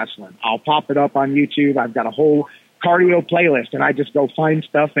straight wrestling. I'll pop it up on YouTube. I've got a whole cardio playlist, and I just go find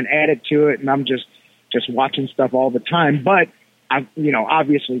stuff and add it to it, and I'm just watching stuff all the time. But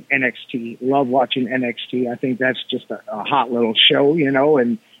obviously NXT, love watching NXT. I think that's just a hot little show,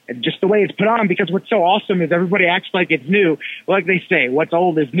 and just the way it's put on, because what's so awesome is everybody acts like it's new. Like they say, what's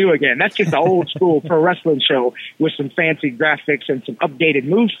old is new again. That's just an old school pro wrestling show with some fancy graphics and some updated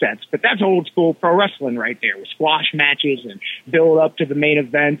movesets. But that's old school pro wrestling right there, with squash matches and build up to the main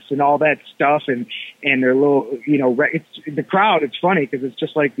events and all that stuff. And their little, it's the crowd. It's funny because it's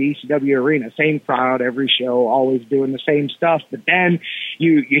just like the ECW arena, same crowd every show, always doing the same stuff. But then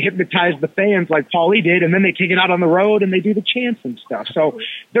you hypnotize the fans like Paulie did, and then they take it out on the road and they do the chants and stuff. So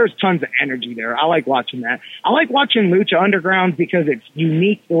there's tons of energy there. I like watching that. I like watching Lucha Underground because it's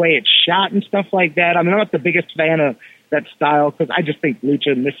unique the way it's shot and stuff like that. I mean, I'm not the biggest fan of that style because I just think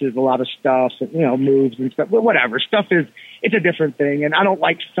Lucha misses a lot of stuff, and, moves and stuff. But whatever. It's a different thing. And I don't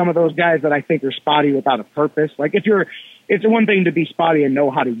like some of those guys that I think are spotty without a purpose. Like it's one thing to be spotty and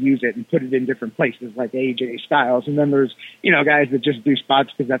know how to use it and put it in different places like AJ Styles. And then there's, guys that just do spots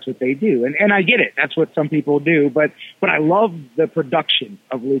because that's what they do. And I get it. That's what some people do. But I love the production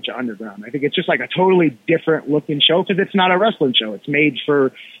of Lucha Underground. I think it's just like a totally different looking show because it's not a wrestling show. It's made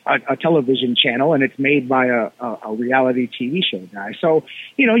for a television channel, and it's made by a reality TV show guy. So,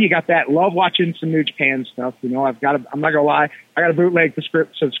 you got that. Love watching some New Japan stuff. I'm not gonna lie, I got a bootleg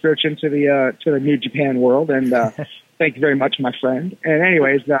subscription to the New Japan world, and thank you very much, my friend. And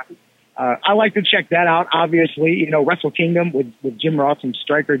anyways, I like to check that out. Obviously, Wrestle Kingdom with Jim Ross and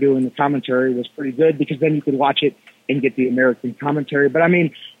Stryker doing the commentary was pretty good because then you could watch it and get the American commentary. But I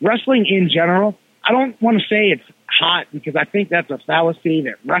mean, wrestling in general, I don't want to say it's hot because I think that's a fallacy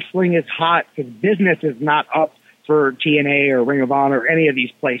that wrestling is hot because business is not up for TNA or Ring of Honor or any of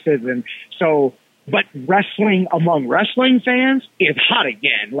these places. And so, but wrestling among wrestling fans is hot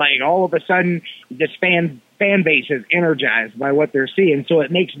again. Like all of a sudden this fan base is energized by what they're seeing. So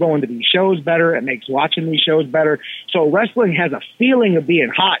it makes going to these shows better. It makes watching these shows better. So wrestling has a feeling of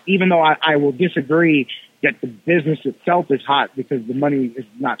being hot, even though I will disagree that the business itself is hot because the money is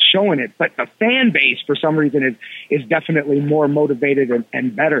not showing it. But the fan base, for some reason, is definitely more motivated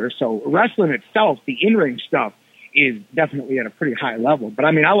and better. So wrestling itself, the in-ring stuff, is definitely at a pretty high level. But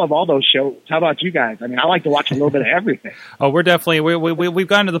I mean, I love all those shows. How about you guys? I mean, I like to watch a little bit of everything. Oh, we're definitely, we've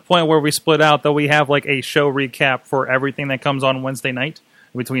gotten to the point where we split out, though we have like a show recap for everything that comes on Wednesday night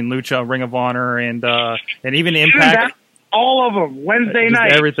between Lucha, Ring of Honor, and even Impact. all of them Wednesday Just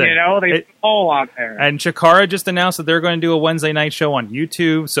night. everything. You know, they all out there. And Chikara just announced that they're going to do a Wednesday night show on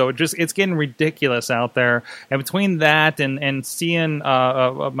YouTube. So it's getting ridiculous out there. And between that and seeing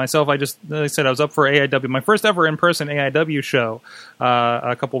myself, like I said, I was up for AIW, my first ever in-person AIW show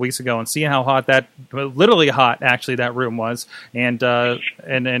a couple weeks ago, and seeing how hot literally hot actually that room was, and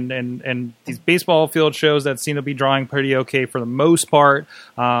these baseball field shows that seem to be drawing pretty okay for the most part,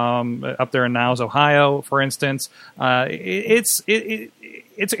 up there in Niles, Ohio, for instance. It's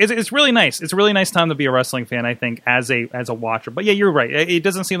really nice. It's a really nice time to be a wrestling fan, I think, as a watcher. But yeah, you're right. It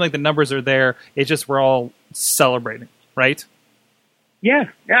doesn't seem like the numbers are there. It's just we're all celebrating, right? Yeah,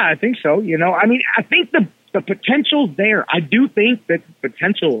 I think so. You know, I mean, I think the potential's there. I do think that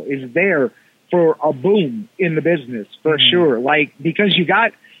potential is there for a boom in the business for sure. Like, because you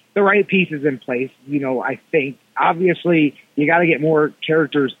got the right pieces in place. You know, I think obviously you got to get more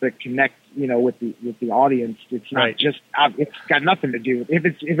characters that connect, you know, with the audience. It's not just, it's got nothing to do. If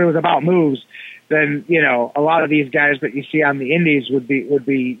it was about moves, then, you know, a lot of these guys that you see on the indies would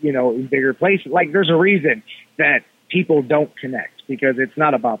be, you know, in bigger places. Like, there's a reason that people don't connect, because it's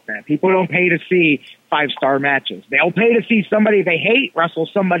not about that. People don't pay to see 5-star matches. They'll pay to see somebody they hate wrestle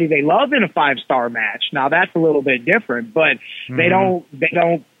somebody they love in a 5-star match. Now that's a little bit different, but they don't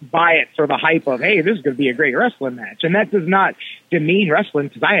buy it for the hype of, hey, this is going to be a great wrestling match. And that does not demean wrestling,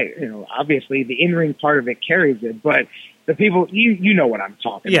 because obviously the in-ring part of it carries it, but the people, you know what I'm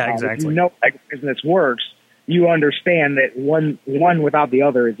talking about. Yeah, exactly. If you know how business works, you understand that one without the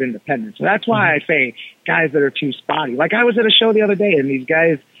other is independent. So that's why I say guys that are too spotty. Like, I was at a show the other day, and these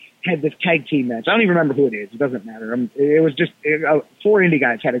guys had this tag team match. I don't even remember who it is. It doesn't matter. It was just 4 indie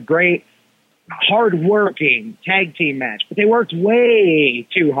guys had a great, hard-working tag team match, but they worked way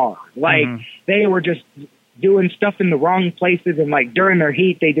too hard. Like, they were just doing stuff in the wrong places, and like during their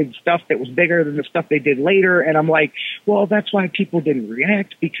heat they did stuff that was bigger than the stuff they did later, and I'm like, well, that's why people didn't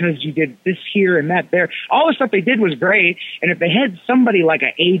react, because you did this here and that there. All the stuff they did was great, and if they had somebody like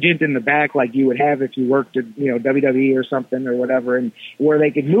an agent in the back, like you would have if you worked at, you know, WWE or something or whatever, and where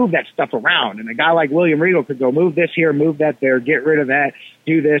they could move that stuff around, and a guy like William Regal could go move this here, move that there, get rid of that,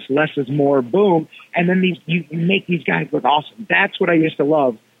 do this, less is more, boom, and then you make these guys look awesome. That's what I used to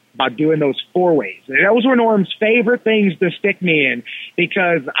love about doing those 4-ways. Those were Norm's favorite things to stick me in,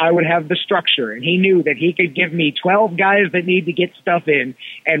 because I would have the structure, and he knew that he could give me 12 guys that need to get stuff in,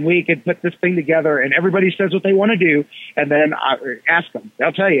 and we could put this thing together, and everybody says what they want to do, and then I ask them.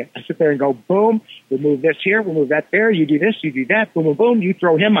 They'll tell you. I sit there and go, boom, we'll move this here, we'll move that there, you do this, you do that, boom, boom, boom, you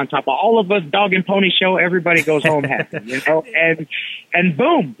throw him on top of all of us, dog and pony show, everybody goes home happy, you know, and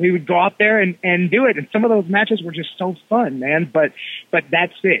boom, we would go out there and do it, and some of those matches were just so fun, man, but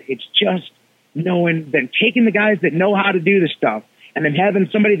that's it. It's just knowing, then taking the guys that know how to do the stuff, and then having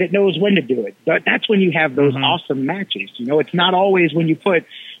somebody that knows when to do it. But that's when you have those awesome matches. You know, it's not always when you put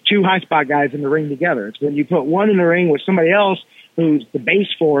 2 high spot guys in the ring together. It's when you put one in the ring with somebody else who's the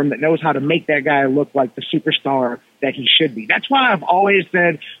base for him, that knows how to make that guy look like the superstar that he should be. That's why I've always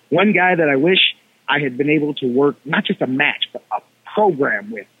said one guy that I wish I had been able to work, not just a match, but a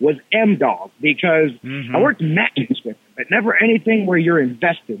program with, was M-Dog, because I worked matches with him, but never anything where you're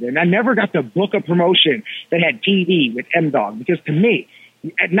invested. And I never got to book a promotion that had TV with M-Dog, because to me,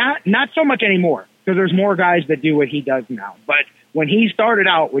 not so much anymore, because there's more guys that do what he does now. But when he started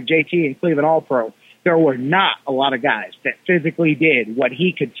out with JT and Cleveland All-Pro, there were not a lot of guys that physically did what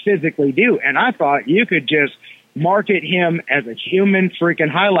he could physically do. And I thought you could just market him as a human freaking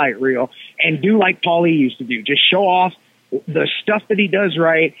highlight reel and do like Paulie used to do. Just show off the stuff that he does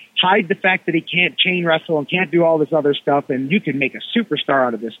right, hide the fact that he can't chain wrestle and can't do all this other stuff, and you can make a superstar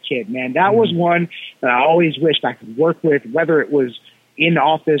out of this kid, man. That was one that I always wished I could work with, whether it was in the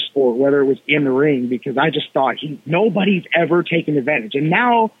office or whether it was in the ring, because I just thought nobody's ever taken advantage. And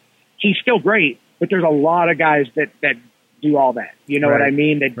now he's still great, but there's a lot of guys that do all that. You know what I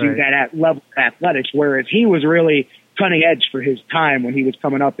mean? That do that at level of athletics, whereas he was really cutting edge for his time when he was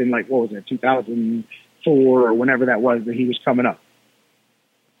coming up in, like, what was it, 2004 or whenever that was that he was coming up.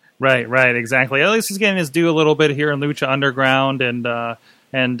 Right, exactly. At least he's getting his due a little bit here in Lucha Underground, and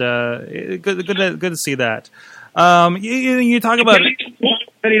good to see that. You talk about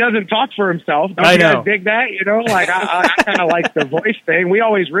that he doesn't talk for himself. Don't I you know. guys dig that? You know, like I kind of like the voice thing. We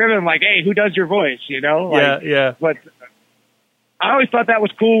always rib him like, "Hey, who does your voice?" You know, like, yeah. But I always thought that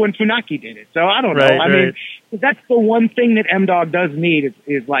was cool when Funaki did it. So I don't know. I mean, that's the one thing that M-Dog does need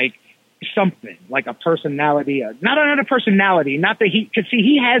is like something, like a personality, not another personality, not that he could see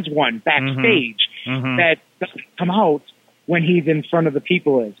he has one backstage that doesn't come out, when he's in front of the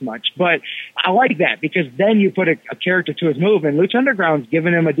people as much. But I like that because then you put a character to his move, and Lucha Underground's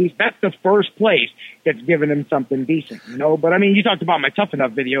giving him a decent. That's the first place that's given him something decent, you know. But I mean, you talked about my Tough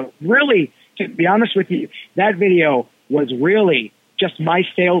Enough video. Really, to be honest with you, that video was really just my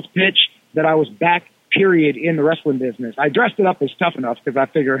sales pitch that I was back, period, in the wrestling business. I dressed it up as Tough Enough because I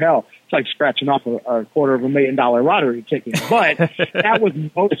figure, hell, it's like scratching off a $250,000 lottery ticket. But that was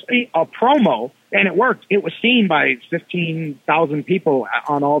mostly a promo, and it worked. It was seen by 15,000 people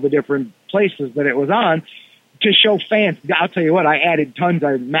on all the different places that it was on to show fans. I'll tell you what, I added tons.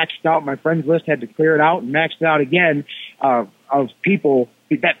 I maxed out my friends list, had to clear it out, and maxed it out again of people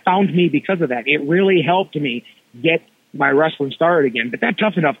that found me because of that. It really helped me get my wrestling started again. But that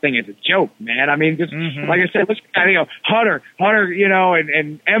Tough Enough thing is a joke, man. I mean, just like I said, let's Hunter, you know,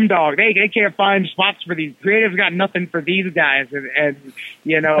 and M-Dog, they can't find spots for these. Creative's got nothing for these guys, and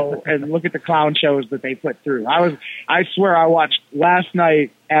you know, and look at the clown shows that they put through. I swear I watched last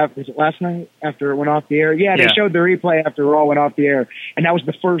night after it went off the air. Yeah, they showed the replay after Raw went off the air, and that was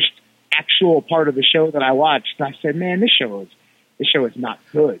the first actual part of the show that I watched. And I said, man, this show is not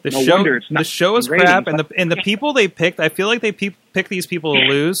good. The show is crap, and the people they picked, I feel like they pick these people to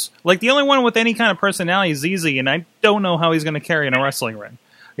lose. Like, the only one with any kind of personality is ZZ, and I don't know how he's going to carry in a wrestling ring,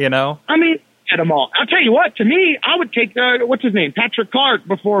 you know? I mean, at them all. I'll tell you what, to me, I would take, what's his name, Patrick Clark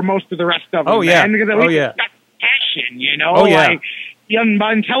before most of the rest of them. Oh, yeah. Man, because at least he's got passion, you know? Oh, yeah. Like, he hasn't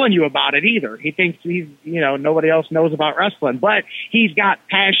been telling you about it either. He thinks he's, you know, nobody else knows about wrestling, but he's got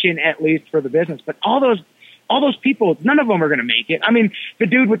passion at least for the business. But all those people, none of them are going to make it. I mean, the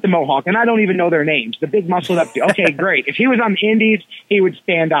dude with the mohawk, and I don't even know their names, the big muscled up dude. Okay, great. If he was on the Indies, he would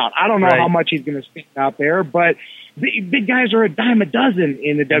stand out. I don't know how much he's going to stand out there, but the big guys are a dime a dozen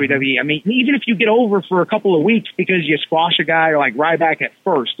in the WWE. I mean, even if you get over for a couple of weeks because you squash a guy like Ryback at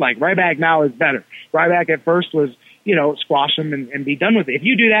first, like Ryback now is better. Ryback at first was, you know, squash him and be done with it. If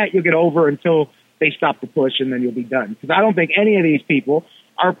you do that, you'll get over until they stop the push, and then you'll be done. Because I don't think any of these people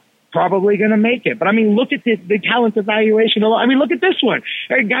are probably going to make it. But I mean, look at the talent evaluation. I mean, look at this one.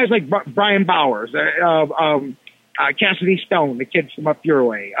 Guys like Brian Bowers, Cassidy Stone, the kid from Up Your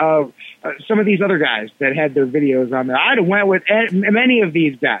Way, some of these other guys that had their videos on there. I'd have went with many of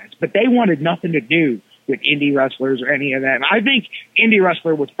these guys, but they wanted nothing to do with indie wrestlers or any of that. And I think indie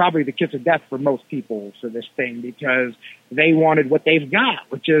wrestler was probably the kiss of death for most people for this thing, because they wanted what they've got,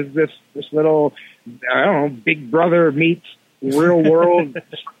 which is this little, I don't know, Big Brother meets real world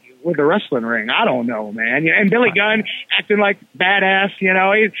with a wrestling ring. I don't know, man. And Billy Gunn acting like badass, you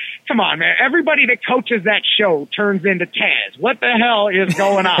know. Come on, man. Everybody that coaches that show turns into Taz. What the hell is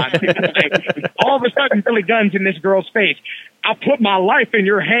going on? All of a sudden, Billy Gunn's in this girl's face. I'll put my life in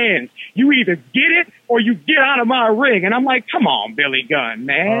your hands. You either get it or you get out of my ring. And I'm like, come on, Billy Gunn,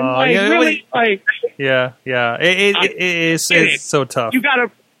 man. It's so tough. You gotta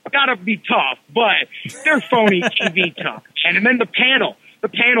be tough, but they're phony TV tough. And then the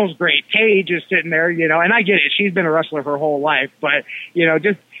panel's great. Paige is sitting there, you know, and I get it. She's been a wrestler her whole life, but, you know,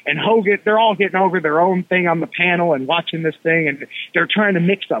 and Hogan, they're all getting over their own thing on the panel and watching this thing, and they're trying to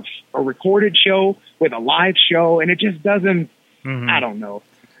mix up a recorded show with a live show, and it just doesn't, I don't know.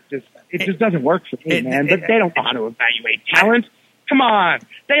 It just doesn't work for me, man. But they don't know how to evaluate talent. Come on.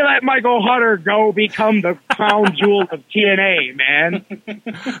 They let Michael Hunter go become the crown jewel of TNA, man.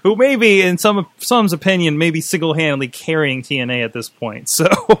 Who may be, in some's opinion, maybe single-handedly carrying TNA at this point. So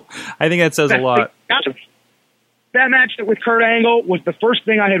I think that says a lot. That match with Kurt Angle was the first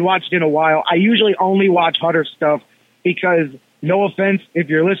thing I had watched in a while. I usually only watch Hunter stuff because, no offense, if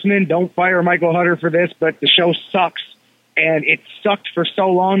you're listening, don't fire Michael Hunter for this, but the show sucks. And it sucked for so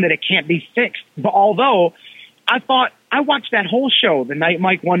long that it can't be fixed. But although I watched that whole show the night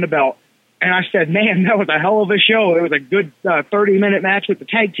Mike won the belt, and I said, man, that was a hell of a show. It was a good 30-minute match with the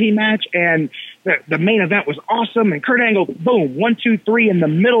tag team match, and the main event was awesome. And Kurt Angle, boom, 1, 2, 3 in the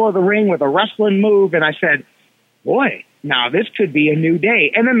middle of the ring with a wrestling move. And I said, boy, now this could be a new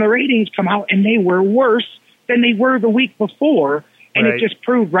day. And then the ratings come out, and they were worse than they were the week before. And It just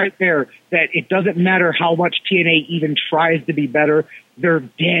proved right there that it doesn't matter how much TNA even tries to be better. They're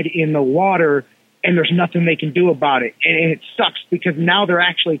dead in the water, and there's nothing they can do about it. And it sucks because now they're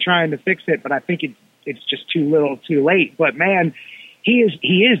actually trying to fix it, but I think it's just too little too late. But, man, he is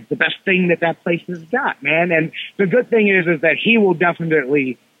the best thing that place has got, man. And the good thing is that he will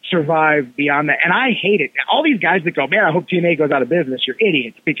definitely survive beyond that. And I hate it. All these guys that go, man, I hope TNA goes out of business, you're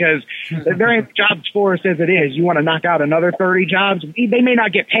idiots, because there ain't jobs for us as it is. You want to knock out another 30 jobs? They may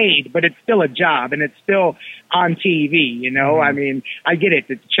not get paid, but it's still a job, and it's still on TV, you know? I mean, I get it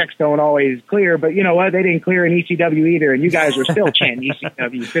that the checks don't always clear, but you know what? They didn't clear in ECW either, and you guys are still chanting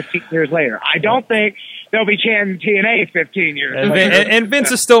ECW 15 years later. I don't think they'll be chanting TNA 15 years later. And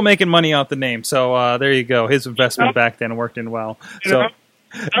Vince is still making money off the name, so there you go. His investment back then worked in well. So.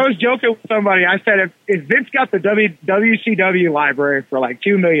 I was joking with somebody. I said, if Vince got the WCW library for like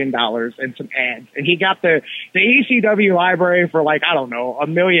 $2 million and some ads, and he got the ECW library for like, I don't know, $1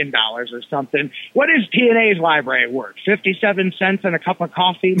 million or something, what is TNA's library worth? 57 cents and a cup of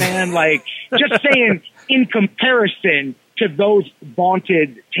coffee, man? Like, just saying, in comparison to those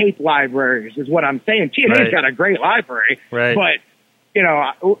vaunted tape libraries is what I'm saying. TNA's got a great library, but you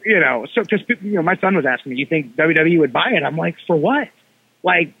know, so because my son was asking me, you think WWE would buy it? I'm like, for what?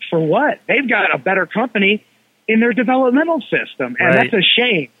 Like, for what? They've got a better company in their developmental system, and that's a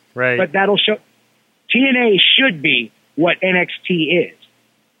shame. Right. But that'll show TNA should be what NXT is.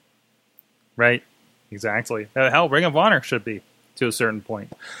 Right. Exactly. Hell, Ring of Honor should be to a certain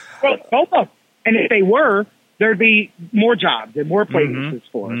point. Well, both of them. And if they were, there'd be more jobs and more places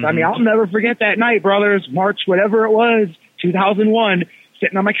for us. I mean, I'll never forget that night, brothers, March, whatever it was, 2001,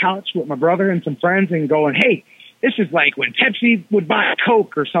 sitting on my couch with my brother and some friends and going, hey, this is like when Pepsi would buy a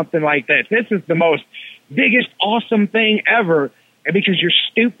Coke or something like this. This is the most biggest, awesome thing ever. And because you're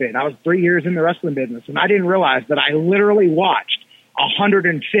stupid. I was 3 years in the wrestling business, and I didn't realize that I literally watched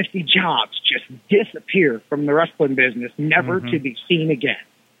 150 jobs just disappear from the wrestling business, never to be seen again.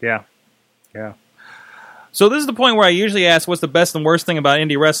 Yeah. Yeah. So this is the point where I usually ask what's the best and worst thing about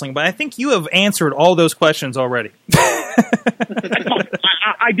indie wrestling, but I think you have answered all those questions already.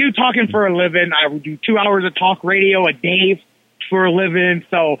 I do talking for a living. I do 2 hours of talk radio a day for a living.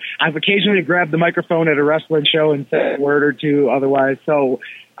 So I've occasionally grabbed the microphone at a wrestling show and said a word or two otherwise. So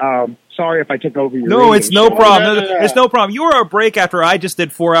sorry if I took over your No, it's no show. problem. No. It's no problem. You were a break after I just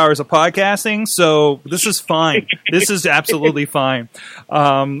did 4 hours of podcasting, so this is fine. This is absolutely fine.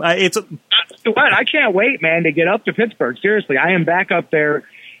 It's what? I can't wait, man, to get up to Pittsburgh. Seriously, I am back up there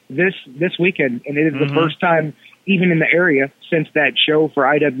this weekend, and it is the first time even in the area since that show for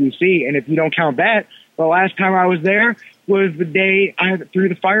IWC. And if you don't count that, the last time I was there was the day I threw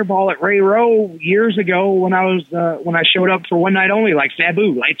the fireball at Ray Rowe years ago when I showed up for one night only, like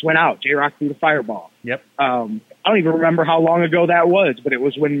Sabu. Lights went out. J-Rocc threw the fireball. Yep. I don't even remember how long ago that was, but it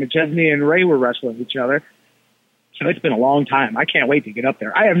was when McChesney and Ray were wrestling each other. So it's been a long time. I can't wait to get up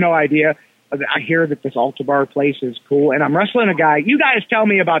there. I have no idea. I hear that this Alta Bar place is cool, and I'm wrestling a guy. You guys tell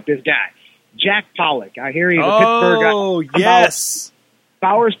me about this guy, Jack Pollock. I hear he's a Pittsburgh guy. Oh, yes.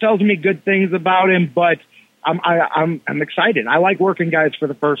 Bowers tells me good things about him, but I'm excited. I like working guys for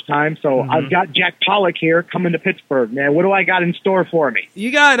the first time, so I've got Jack Pollock here coming to Pittsburgh. Man, what do I got in store for me?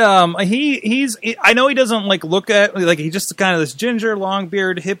 You got he's I know he doesn't he's just kind of this ginger, long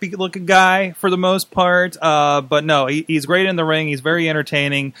beard, hippie looking guy for the most part. But no, he's great in the ring. He's very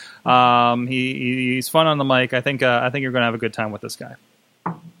entertaining. He's fun on the mic. I think you're going to have a good time with this guy.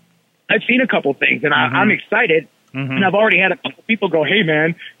 I've seen a couple things, and I'm excited. And I've already had a couple people go, hey,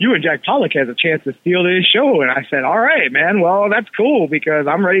 man, you and Jack Pollock has a chance to steal this show. And I said, all right, man, well, that's cool because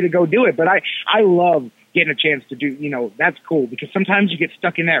I'm ready to go do it. But I love getting a chance to do, that's cool because sometimes you get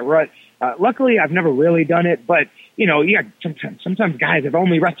stuck in that rut. Luckily, I've never really done it. But, sometimes guys have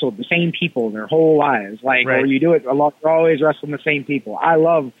only wrestled the same people their whole lives. Or you do it a lot, you're always wrestling the same people. I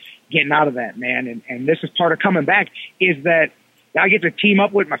love getting out of that, man. And this is part of coming back is that I get to team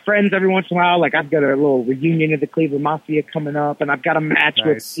up with my friends every once in a while. Like I've got a little reunion of the Cleveland Mafia coming up, and I've got a match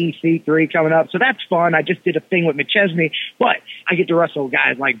with EC3 coming up. So that's fun. I just did a thing with McChesney, but I get to wrestle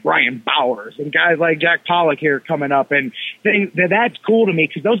guys like Brian Bowers and guys like Jack Pollock here coming up, and that's cool to me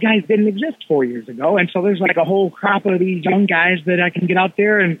because those guys didn't exist 4 years ago. And so there's like a whole crop of these young guys that I can get out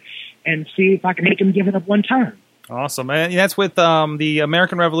there and see if I can make them give it up one time. Awesome. And that's with the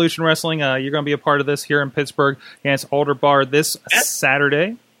American Revolution Wrestling. You're going to be a part of this here in Pittsburgh against Alta Bar this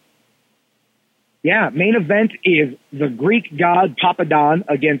Saturday. Yeah, main event is the Greek god Papadon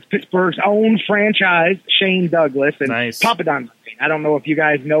against Pittsburgh's own franchise, Shane Douglas. And Papadon's, I don't know if you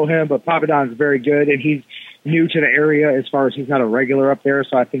guys know him, but Papadon's very good, and he's new to the area as far as he's not a regular up there,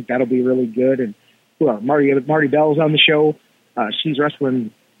 so I think that'll be really good. And Marty Bell's on the show. She's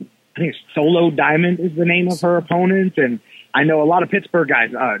wrestling, I think it's Solo Diamond is the name of her opponent. And I know a lot of Pittsburgh guys.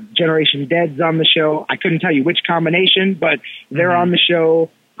 Generation Dead's on the show. I couldn't tell you which combination, but they're on the show.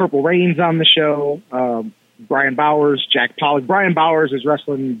 Purple Rain's on the show. Brian Bowers, Jack Pollock. Brian Bowers is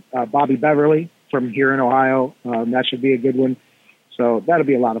wrestling Bobby Beverly from here in Ohio. That should be a good one. So that'll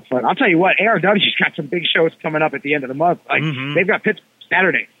be a lot of fun. I'll tell you what, ARW's got some big shows coming up at the end of the month. Like they've got Pittsburgh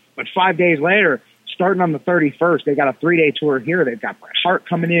Saturday, but 5 days later, starting on the 31st, they got a 3-day tour here. They've got Bret Hart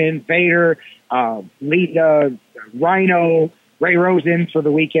coming in, Vader, Lita, Rhino, Ray Rosen for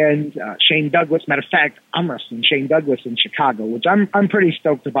the weekend, Shane Douglas. Matter of fact, I'm wrestling Shane Douglas in Chicago, which I'm pretty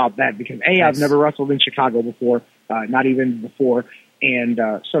stoked about that because I've never wrestled in Chicago before, not even before, and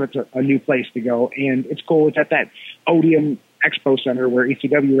so it's a new place to go, and it's cool. It's at that Odeum Expo Center where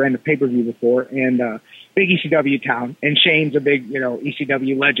ECW ran the pay-per-view before, and big ECW town, and Shane's a big,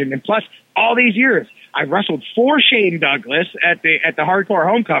 ECW legend, and plus all these years I wrestled for Shane Douglas at the Hardcore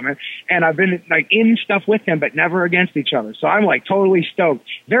Homecoming, and I've been like in stuff with him, but never against each other. So I'm like totally stoked.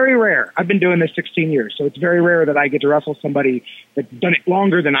 Very rare. I've been doing this 16 years, so it's very rare that I get to wrestle somebody that's done it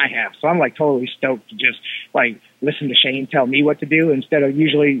longer than I have. So I'm like totally stoked to just like listen to Shane tell me what to do instead of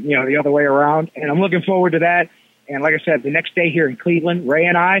usually the other way around. And I'm looking forward to that. And like I said, the next day here in Cleveland, Ray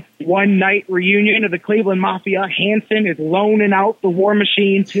and I, one-night reunion of the Cleveland Mafia. Hanson is loaning out the War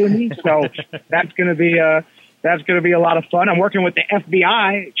Machine to me, so that's going to be a lot of fun. I'm working with the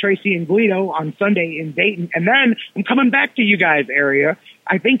FBI, Tracy and Guido, on Sunday in Dayton, and then I'm coming back to you guys' area.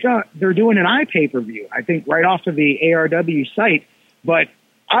 I think they're doing an pay-per-view. I think right off of the ARW site, but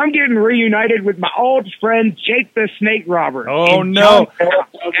I'm getting reunited with my old friend Jake the Snake Roberts. Oh no!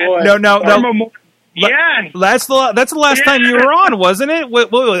 No. Yeah, that's the last time you were on, wasn't it?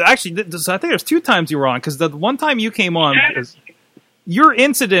 Well, actually, I think there's 2 times you were on because the one time you came on, your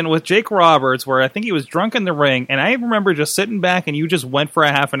incident with Jake Roberts, where I think he was drunk in the ring, and I remember just sitting back and you just went for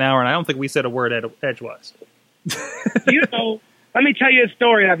a half an hour, and I don't think we said a word edgewise. Let me tell you a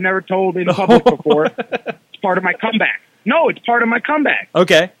story I've never told in public before. It's part of my comeback. No, it's part of my comeback.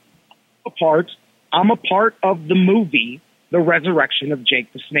 Okay, I'm a part of the movie The Resurrection of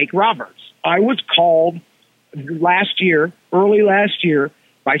Jake the Snake Roberts. I was called early last year,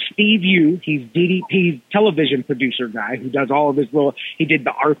 by Steve Yu. He's DDP's television producer guy who does all of his he did the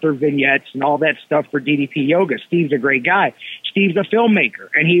Arthur vignettes and all that stuff for DDP Yoga. Steve's a great guy. Steve's a filmmaker,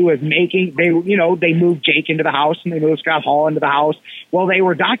 and he was they moved Jake into the house and they moved Scott Hall into the house. Well, they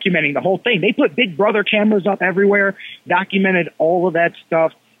were documenting the whole thing. They put Big Brother cameras up everywhere, documented all of that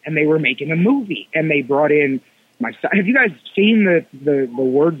stuff, and they were making a movie, and they brought in have you guys seen the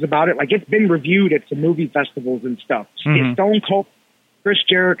words about it? Like, it's been reviewed at some movie festivals and stuff. It's Stone Cold, Chris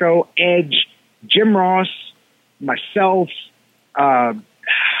Jericho, Edge, Jim Ross, myself, some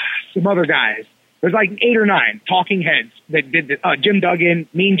other guys. There's like 8 or 9 talking heads that did Jim Duggan,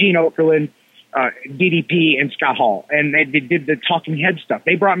 Mean Gene Okerlund, DDP, and Scott Hall. And they did the talking head stuff.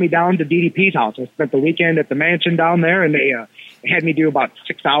 They brought me down to DDP's house. I spent the weekend at the mansion down there, and they had me do about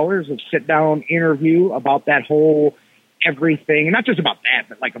 6 hours of sit-down interview about that whole everything. And not just about that,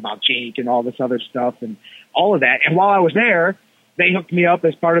 but like about Jake and all this other stuff and all of that. And while I was there, they hooked me up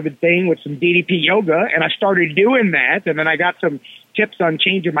as part of the thing with some DDP yoga, and I started doing that. And then I got some tips on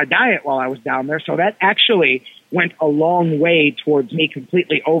changing my diet while I was down there. So that actually went a long way towards me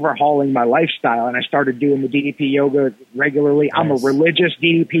completely overhauling my lifestyle. And I started doing the DDP yoga regularly. Nice. I'm a religious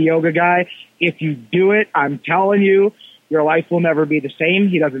DDP yoga guy. If you do it, I'm telling you, your life will never be the same.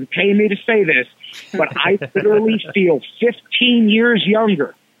 He doesn't pay me to say this, but I literally feel 15 years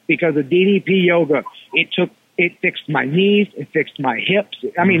younger because of DDP yoga. It fixed my knees. It fixed my hips.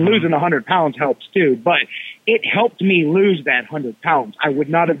 I mean, losing 100 pounds helps too, but it helped me lose that 100 pounds. I would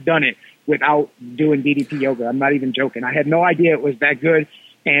not have done it without doing DDP yoga. I'm not even joking. I had no idea it was that good,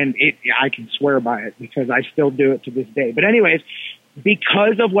 and I can swear by it because I still do it to this day. But anyways,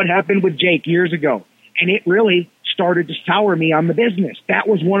 because of what happened with Jake years ago, and it really started to sour me on the business. That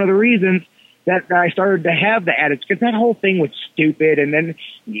was one of the reasons that I started to have the attitude, because that whole thing was stupid, and then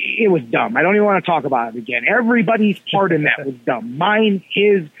it was dumb. I don't even want to talk about it again. Everybody's part in that was dumb. Mine,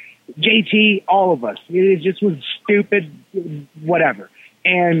 his, JT, all of us. It just was stupid, whatever.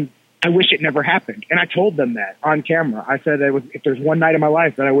 And I wish it never happened. And I told them that on camera. I said if there's one night in my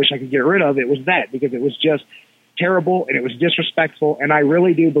life that I wish I could get rid of, it was that, because it was just terrible and it was disrespectful. And I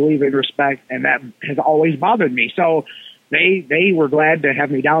really do believe in respect, and that has always bothered me. So they were glad to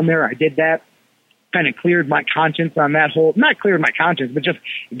have me down there. I did that. Kind of cleared my conscience on that whole, not cleared my conscience, but just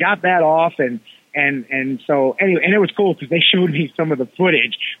got that off. And so anyway, and it was cool because they showed me some of the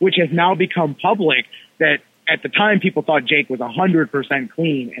footage, which has now become public, that at the time people thought Jake was 100%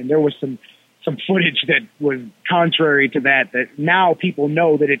 clean. And there was some footage that was contrary to that now people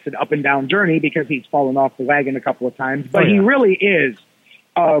know that it's an up and down journey because he's fallen off the wagon a couple of times, but he really is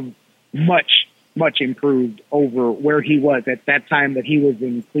a much much improved over where he was at that time that he was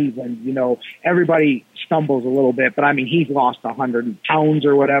in Cleveland. You know, everybody stumbles a little bit, but I mean, he's lost 100 pounds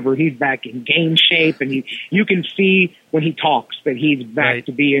or whatever. He's back in game shape, and you can see when he talks that he's back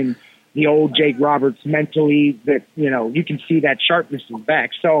to being the old Jake Roberts mentally, that, you know, you can see that sharpness is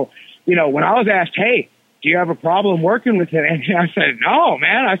back. So, you know, when I was asked, hey, do you have a problem working with him? And I said, no,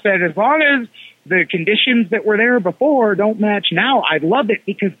 man. I said, as long as the conditions that were there before don't match now, I'd love it,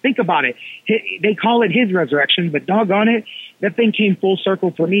 because think about it. They call it his resurrection, but doggone it, that thing came full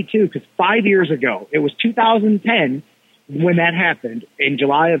circle for me too, because 5 years ago, it was 2010 when that happened, in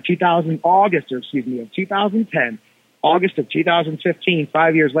August of 2010, August of 2015,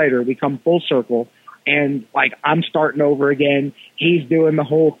 5 years later, we come full circle. And like, I'm starting over again. He's doing the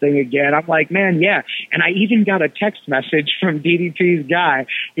whole thing again. I'm like, man, yeah. And I even got a text message from DDT's guy.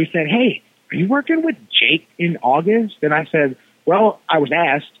 He said, hey, are you working with Jake in August? And I said, well, I was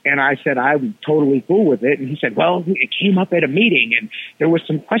asked, and I said, I'm totally cool with it. And he said, well, it came up at a meeting, and there was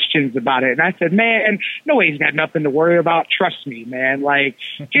some questions about it. And I said, man, no, he's got nothing to worry about. Trust me, man. Like,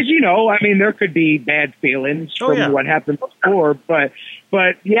 because, you know, I mean, there could be bad feelings from what happened before, but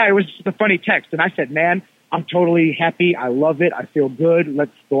yeah, it was just a funny text. And I said, man, I'm totally happy. I love it. I feel good. Let's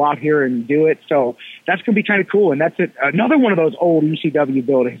go out here and do it. So that's going to be kind of cool. And that's another one of those old ECW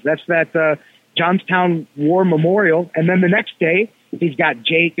buildings. That's that Johnstown War Memorial. And then the next day, he's got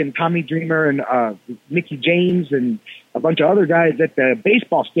Jake and Tommy Dreamer and Mickey James and a bunch of other guys at the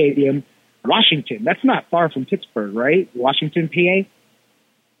baseball stadium, Washington. That's not far from Pittsburgh, right? Washington, PA?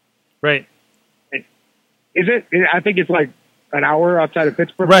 Right. Is it? I think it's like an hour outside of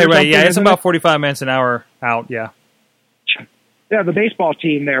Pittsburgh. Right. Yeah, it's about 45 minutes an hour out, yeah. Yeah, the baseball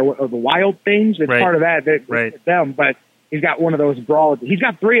team there, the Wild Things, it's part of that. It's them, but he's got one of those brawl. He's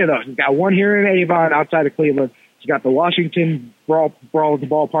got three of those. He's got one here in Avon outside of Cleveland. He's got the Washington brawl at the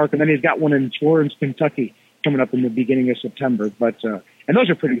ballpark, and then he's got one in Florence, Kentucky, coming up in the beginning of September. But and those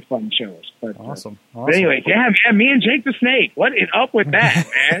are pretty fun shows. But awesome. But anyway, yeah, man, me and Jake the Snake. What is up with that,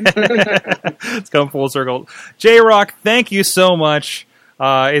 man? It's come full circle. J-Rocc, thank you so much.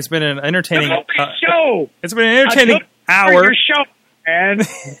 It's been an entertaining show. It's been an entertaining hour. Your show, man.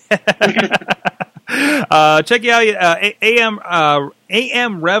 Check you out.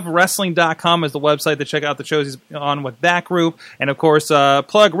 amrevwrestling.com is the website to check out the shows he's on with that group. And of course,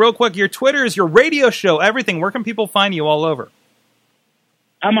 plug real quick your Twitters, your radio show, everything. Where can people find you all over?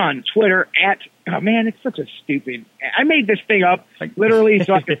 I'm on Twitter at, oh man, it's such a stupid, I made this thing up literally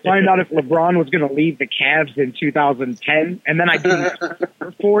so I could find out if LeBron was going to leave the Cavs in 2010. And then I did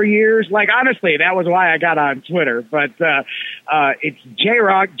for 4 years. Like, honestly, that was why I got on Twitter. But it's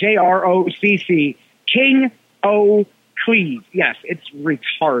J-Rocc, J-R-O-C-C, King O Cleve. Yes, it's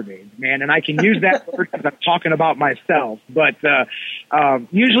retarded, man. And I can use that word because I'm talking about myself. But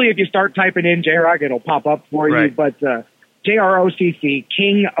usually if you start typing in J-Rocc, it'll pop up for you. But J-R-O-C-C,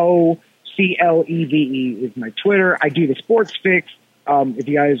 King O-C-L-E-V-E is my Twitter. I do the Sports Fix. If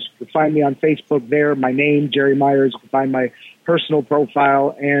you guys find me on Facebook there, my name, Jerry Myers, you can find my personal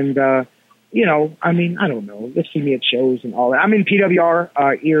profile. And, you know, I mean, I don't know. You'll see me at shows and all that. I'm in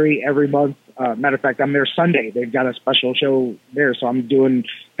PWR Erie every month. Matter of fact, I'm there Sunday. They've got a special show there. So I'm doing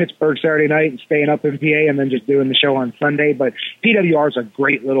Pittsburgh Saturday night and staying up in PA and then just doing the show on Sunday. But PWR is a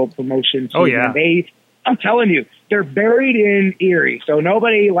great little promotion. Oh, yeah. I'm telling you, they're buried in Erie. So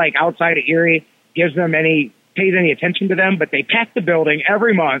nobody like outside of Erie pays any attention to them, but they pack the building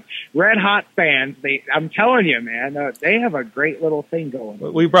every month. Red hot fans. I'm telling you, man, they have a great little thing going.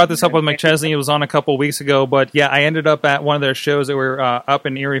 We brought this up with McChesney. It was on a couple weeks ago, but yeah, I ended up at one of their shows that were up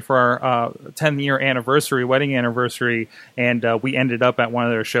in Erie for our 10-year anniversary, wedding anniversary, and we ended up at one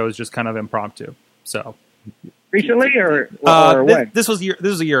of their shows just kind of impromptu. So recently or when? This was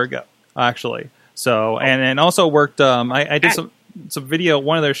a year ago, actually. So and also worked. I did some video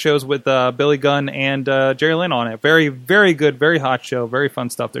one of their shows with Billy Gunn and Jerry Lynn on it. Very, very good, very hot show. Very fun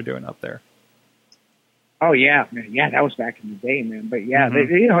stuff they're doing up there. Oh yeah, man. Yeah, that was back in the day, man. But yeah,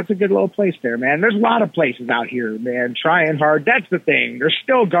 it's a good little place there, man. There's a lot of places out here, man, trying hard. That's the thing. There's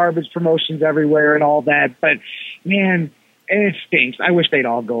still garbage promotions everywhere and all that, but man, it stinks. I wish they'd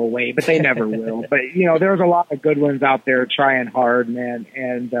all go away, but they never will. But you know, there's a lot of good ones out there trying hard, man,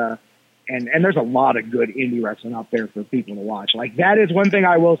 and there's a lot of good indie wrestling out there for people to watch. Like, that is one thing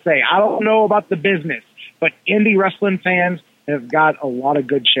I will say. I don't know about the business, but indie wrestling fans have got a lot of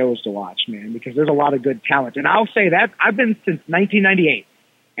good shows to watch, man, because there's a lot of good talent. And I'll say that I've been since 1998,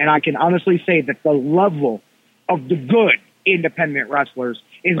 and I can honestly say that the level of the good independent wrestlers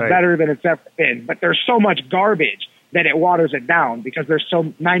is better than it's ever been. But there's so much garbage that it waters it down because there's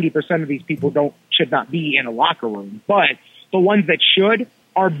 90% of these people should not be in a locker room. But the ones that should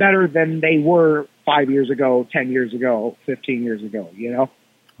are better than they were 5 years ago, 10 years ago, 15 years ago, you know?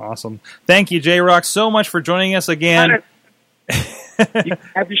 Awesome. Thank you, J-Rocc, so much for joining us again. You can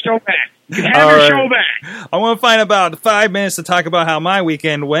have your show back. You can have your show back. I want to find about 5 minutes to talk about how my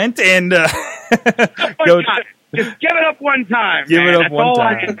weekend went, and Just give it up one time. Give man. it up That's one all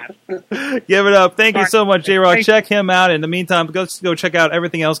time. I ask. Give it up. Thank you so much, J-Rocc. Thanks. Check him out. In the meantime, go check out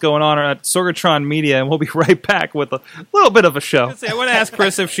everything else going on at Sorgatron Media, and we'll be right back with a little bit of a show. I want to ask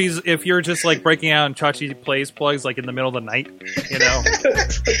Chris if you're just like breaking out and Chachi plays plugs like in the middle of the night, you know,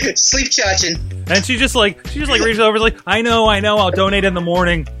 Sleep chaching. and she just reaches over like, I know, I'll donate in the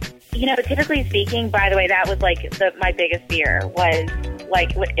morning. You know, typically speaking, by the way, that was like my biggest fear was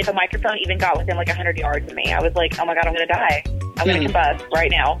like if a microphone even got within like 100 yards of me, I was like, oh my God, I'm going to die. I'm going to combust right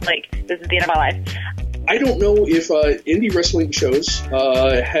now. Like, this is the end of my life. I don't know if indie wrestling shows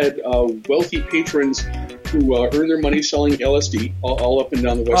had wealthy patrons who earn their money selling LSD all up and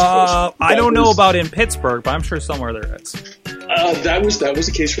down the West Coast. I don't know about in Pittsburgh, but I'm sure somewhere there is. That was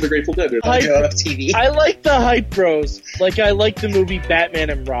the case for the Grateful Dead. TV. I like the hype bros. Like, I like the movie Batman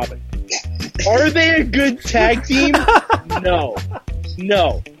and Robin. Are they a good tag team?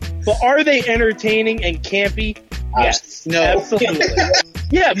 No. But are they entertaining and campy? Yes. No. Absolutely.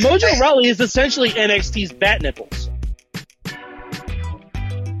 Yeah, Mojo Rawley is essentially NXT's Bat Nipples.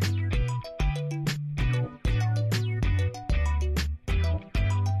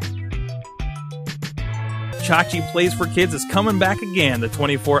 Chachi Plays for Kids is coming back again, the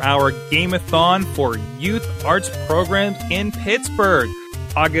 24-hour game-a-thon for youth arts programs in Pittsburgh.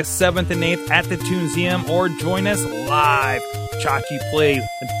 August 7th and 8th at the Tuneseum, or join us live.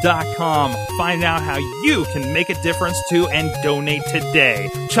 ChachiPlays.com. Find out how you can make a difference too and donate today.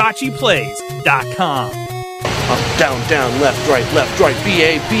 ChachiPlays.com. Up, down, down, left, right,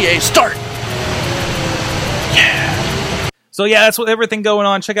 BA, start! So yeah, that's what everything going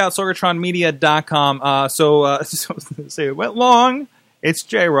on. Check out SorgatronMedia.com. So it went long. It's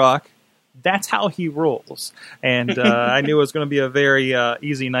J-Rocc. That's how he rolls. And I knew it was going to be a very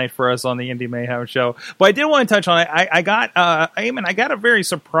easy night for us on the Indy Mayhem show. But I did want to touch on it. I got a very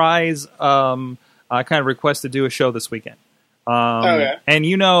surprise kind of request to do a show this weekend. And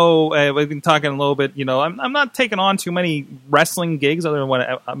you know, we've been talking a little bit. You know, I'm not taking on too many wrestling gigs other than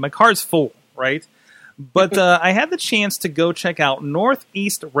what my car's full, right? But I had the chance to go check out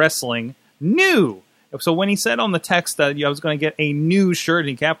Northeast Wrestling new. So when he said on the text that I was going to get a new shirt and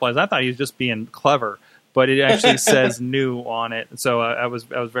he capitalized, I thought he was just being clever. But it actually says new on it. So I was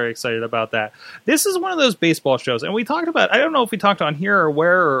very excited about that. This is one of those baseball shows. And we talked about, I don't know if we talked on here or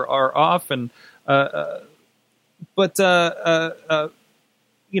where or off. And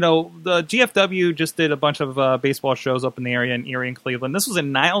you know, the GFW just did a bunch of baseball shows up in the area in Erie and Cleveland. This was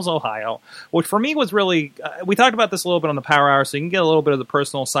in Niles, Ohio, which for me was really, we talked about this a little bit on the Power Hour, so you can get a little bit of the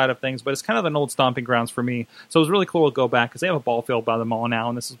personal side of things, but it's kind of an old stomping grounds for me. So it was really cool to go back because they have a ball field by the mall now,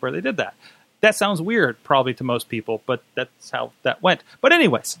 and this is where they did that. That sounds weird probably to most people, but that's how that went. But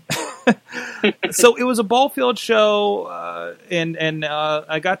anyways, so it was a ball field show, and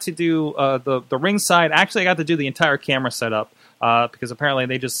I got to do the ringside. Actually, I got to do the entire camera setup. Because apparently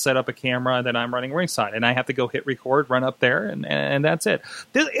they just set up a camera and then I'm running ringside and I have to go hit record, run up there, and that's it.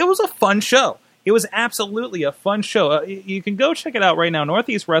 It was a fun show. It was absolutely a fun show. You can go check it out right now,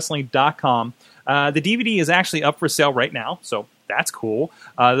 northeastwrestling.com. The DVD is actually up for sale right now, so that's cool.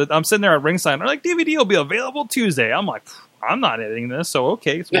 I'm sitting there at ringside and they're like, DVD will be available Tuesday. I'm like, I'm not editing this, so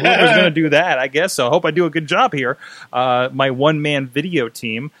okay. So whoever's going to do that, I guess so. I hope I do a good job here. My one-man video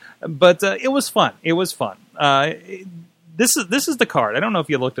team. But it was fun. It was fun. This is the card. I don't know if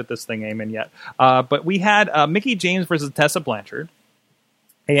you looked at this thing, Eamon, yet. But we had Mickie James versus Tessa Blanchard.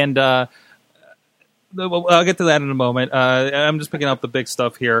 And I'll get to that in a moment. I'm just picking up the big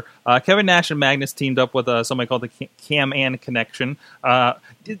stuff here. Kevin Nash and Magnus teamed up with somebody called the Cam Ann Connection. Do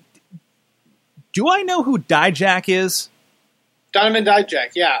I know who Dijak is? Donovan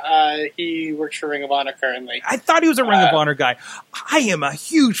Dijak, yeah. He works for Ring of Honor currently. I thought he was a Ring of Honor guy. I am a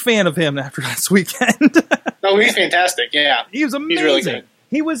huge fan of him after last weekend. No, he's fantastic, yeah. He was amazing.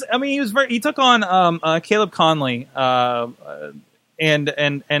 He's really good. He took on Caleb Conley, and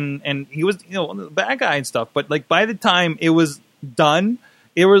he was, you know, the bad guy and stuff, but like by the time it was done,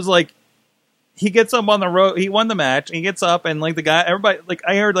 it was like he gets up on the road. He won the match. And he gets up, and like the guy, everybody, like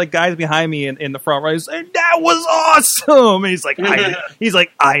I heard like guys behind me in the front row saying, "That was awesome." And he's like,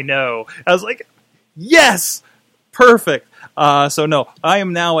 I know. I was like, yes, perfect. So no, I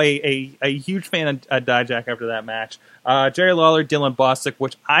am now a huge fan of Dijak after that match. Jerry Lawler, Dylan Bostic,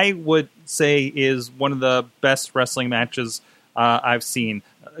 which I would say is one of the best wrestling matches I've seen.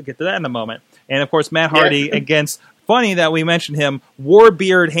 I'll get to that in a moment. And of course, Matt Hardy against funny that we mentioned him,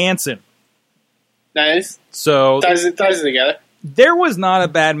 Warbeard Hansen. Nice. So ties it together. There was not a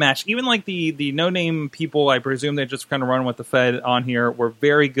bad match. Even like the no-name people, I presume they just kind of run with the Fed on here, were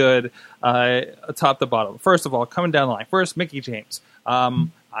very good top to bottom. First of all, coming down the line. First, Mickie James.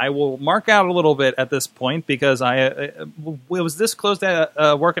 I will mark out a little bit at this point because I was this close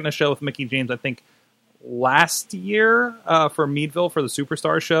to working a show with Mickie James, I think, last year for Meadville for the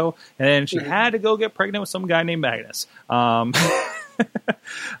Superstar show. And then she had to go get pregnant with some guy named Magnus. But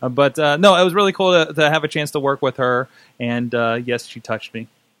no, it was really cool to have a chance to work with her. And yes, she touched me.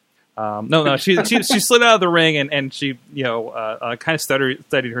 She slid out of the ring and she kind of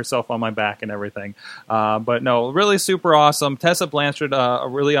steadied herself on my back and everything. But no, really super awesome. Tessa Blanchard,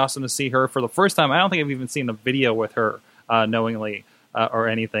 really awesome to see her for the first time. I don't think I've even seen a video with her knowingly or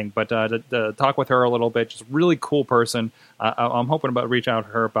anything. But to talk with her a little bit, just really cool person. I'm hoping about reach out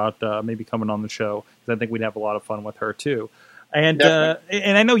to her about maybe coming on the show because I think we'd have a lot of fun with her too. And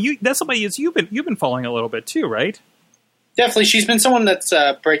I know that's somebody you've been following a little bit too, right? Definitely, she's been someone that's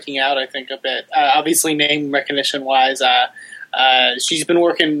breaking out, I think, a bit. Obviously, name recognition-wise, she's been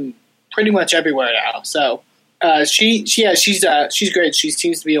working pretty much everywhere now. So she's great. She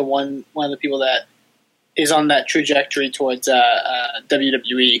seems to be one of the people that is on that trajectory towards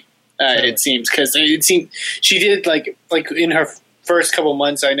WWE. It seems because she did like in her first couple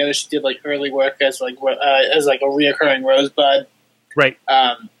months. I know she did like early work as a reoccurring Rosebud, right?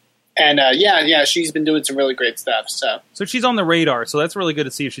 And she's been doing some really great stuff. So she's on the radar. So that's really good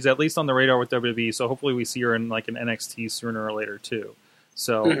to see. She's at least on the radar with WWE. So hopefully we see her in like an NXT sooner or later too.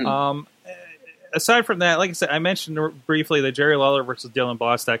 So aside from that, like I said, I mentioned briefly the Jerry Lawler versus Dylan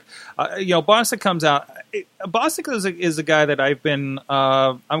Bostic. Bostic comes out. Bostic is a guy that I've been.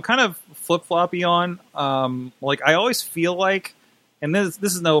 I'm kind of flip floppy on. I always feel like, and this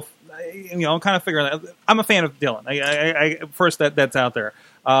is no. I'm kind of figuring that. I'm a fan of Dylan. I first that's out there.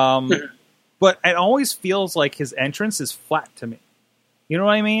 But it always feels like his entrance is flat to me. You know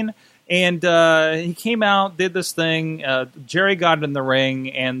what I mean? And he came out, did this thing. Jerry got in the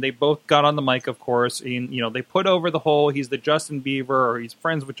ring, and they both got on the mic, of course. And, they put over the whole, he's the Justin Bieber, or he's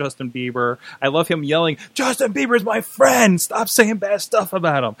friends with Justin Bieber. I love him yelling, "Justin Bieber's my friend! Stop saying bad stuff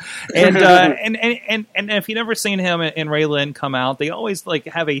about him." And and if you've never seen him and Ray Lynn come out, they always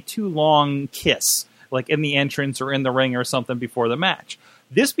have a too long kiss, like in the entrance or in the ring or something before the match.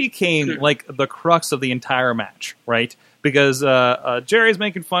 This became like the crux of the entire match, right? Because Jerry's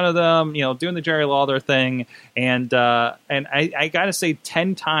making fun of them, doing the Jerry Lawler thing, and I got to say,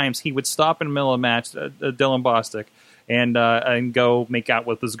 10 times he would stop in the middle of the match, Dylan Bostic, and go make out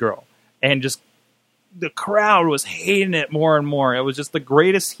with this girl, and just the crowd was hating it more and more. It was just the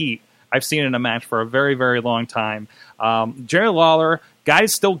greatest heat I've seen in a match for a very, very long time. Jerry Lawler,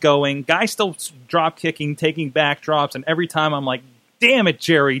 guy's still going, guy's still drop kicking, taking backdrops, and every time I'm like, damn it,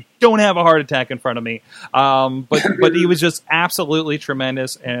 Jerry, don't have a heart attack in front of me. But he was just absolutely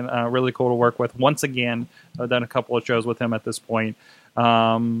tremendous and really cool to work with. Once again, I've done a couple of shows with him at this point.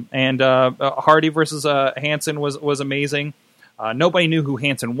 Hardy versus Hansen was amazing. Nobody knew who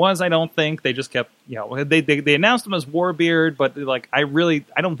Hansen was, I don't think. They just kept, they announced him as Warbeard, but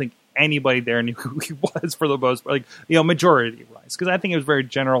I don't think anybody there knew who he was for the most part, majority-wise. Because I think it was very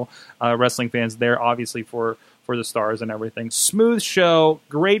general wrestling fans there, obviously, for the stars and everything. Smooth show,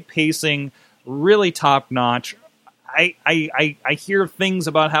 great pacing, really top notch. I hear things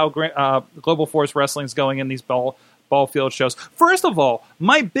about how Global Force Wrestling is going in these ball field shows. First of all,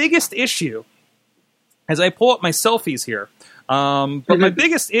 my biggest issue, as I pull up my selfies here, but my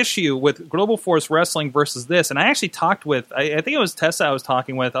biggest issue with Global Force Wrestling versus this, and I actually talked with, I think it was Tessa I was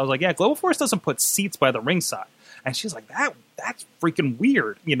talking with. I was like, yeah, Global Force doesn't put seats by the ringside. And she's like, that's freaking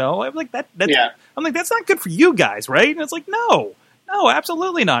weird, I'm like, I'm like, that's not good for you guys, right? And it's like, no,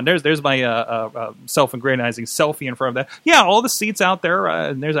 absolutely not. There's my self-aggrandizing selfie in front of that. Yeah, all the seats out there,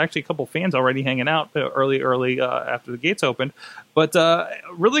 and there's actually a couple fans already hanging out early after the gates opened. But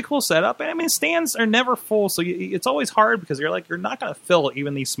really cool setup. I mean, stands are never full, so it's always hard because you're not going to fill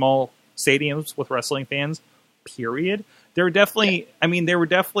even these small stadiums with wrestling fans, period. There were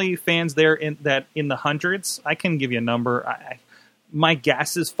definitely fans there in the hundreds. I can give you a number. My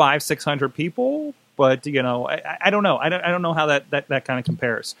guess is 500-600 people, but I don't know. I don't know how that kind of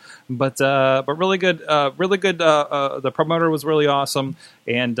compares. But really good. The promoter was really awesome,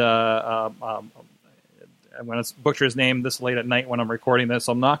 and I'm going to butcher his name this late at night when I'm recording this,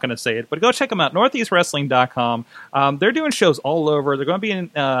 so I'm not going to say it. But go check them out, northeastwrestling.com. They're doing shows all over. They're going to be in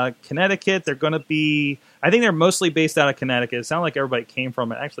Connecticut. They're going to be, I think they're mostly based out of Connecticut. It sounded like everybody came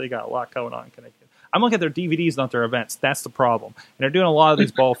from it. Actually, they got a lot going on in Connecticut. I'm looking at their DVDs, not their events. That's the problem. And they're doing a lot of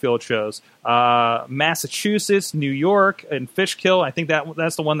these ball field shows. Massachusetts, New York, and Fishkill. I think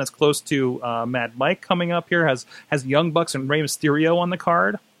that's the one that's close to Mad Mike coming up here. Has Young Bucks and Rey Mysterio on the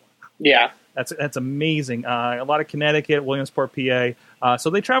card. Yeah. That's amazing. A lot of Connecticut, Williamsport, PA. So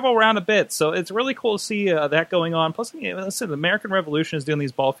they travel around a bit. So it's really cool to see that going on. Plus, listen, the American Revolution is doing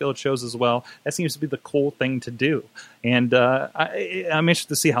these ball field shows as well. That seems to be the cool thing to do. And I'm interested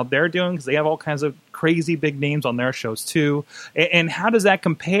to see how they're doing because they have all kinds of crazy big names on their shows too. And how does that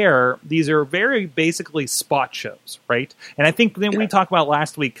compare? These are very basically spot shows, right? And I think then we talked about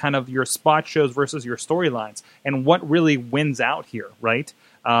last week kind of your spot shows versus your storylines and what really wins out here, right?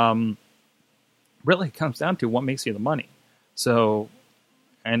 Really comes down to what makes you the money. So,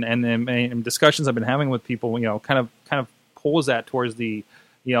 and then discussions I've been having with people, kind of pulls that towards the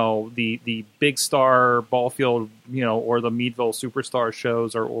big star ball field, or the Meadville Superstar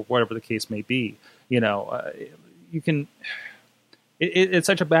shows or whatever the case may be. You can. It's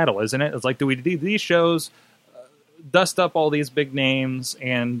such a battle, isn't it? It's like, do we do these shows, dust up all these big names,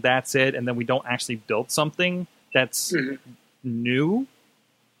 and that's it, and then we don't actually build something that's new?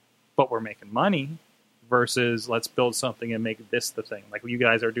 But we're making money versus let's build something and make this the thing. Like you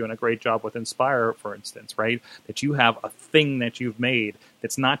guys are doing a great job with Inspire, for instance, right? That you have a thing that you've made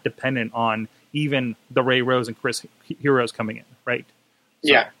that's not dependent on even the Ray Rose and Chris Heroes coming in, right?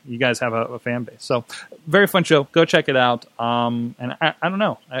 So yeah. You guys have a fan base. So very fun show. Go check it out. And I don't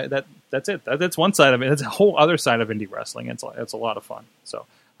know. That's it. That's one side of it. That's a whole other side of indie wrestling. It's a lot of fun. So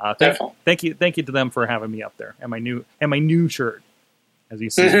thank you to them for having me up there and my new shirt. As you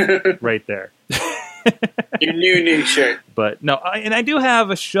see right there. Your new shirt. But no, I do have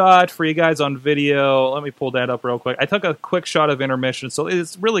a shot for you guys on video. Let me pull that up real quick. I took a quick shot of intermission, so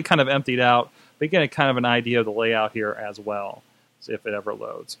it's really kind of emptied out. But you get kind of an idea of the layout here as well, see if it ever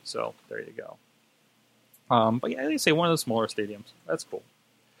loads. So there you go. But yeah, they say one of the smaller stadiums. That's cool.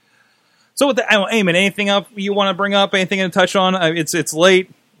 So with that, Eamon, anything up you want to bring up? Anything to touch on? It's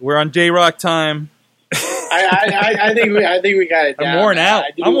late. We're on J-Rocc time. I think we got it down. I'm worn out.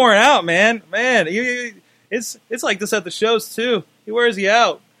 I'm worn out, man. Man, it's like this at the shows too. He wears you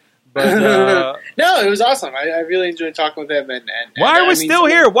out. But no, it was awesome. I really enjoyed talking with him. And why are we still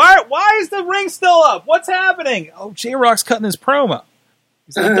here? Why is the ring still up? What's happening? Oh, J-Rocc's cutting his promo.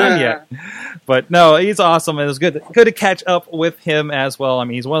 He's not done yet. But no, he's awesome. It was good to catch up with him as well. I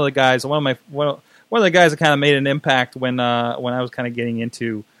mean, he's one of the guys. One of the guys that kind of made an impact when I was kind of getting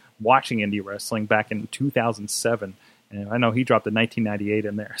into watching indie wrestling back in 2007, and I know he dropped the 1998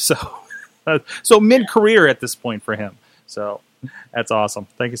 in there, so mid-career at this point for him. So that's awesome.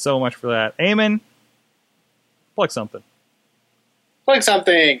 Thank you so much for that, Eamon. Plug something.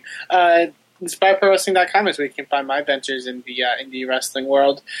 InspireProWrestling.com is where you can find my ventures in the indie wrestling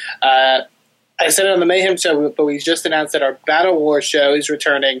world. I said it on the Mayhem show, but we just announced that our Battle War show is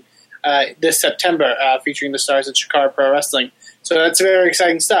returning this September, featuring the stars of Chikara Pro Wrestling. So that's very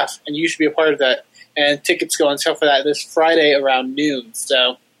exciting stuff, and you should be a part of that. And tickets go on sale for that this Friday around noon.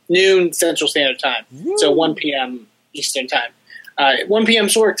 So noon Central Standard Time. Woo. So 1 p.m. Eastern Time. 1 p.m.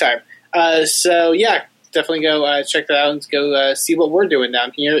 Zurich time. So yeah, definitely go check that out and go see what we're doing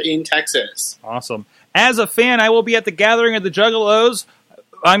down here in Texas. Awesome. As a fan, I will be at the Gathering of the Juggalos.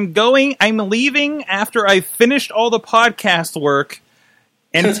 I'm leaving after I finished all the podcast work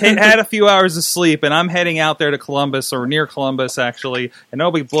and had a few hours of sleep, and I'm heading out there to Columbus, or near Columbus, actually, and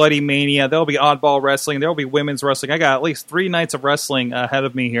there'll be Bloody Mania, there'll be Oddball Wrestling, there'll be Women's Wrestling. I got at least 3 nights of wrestling ahead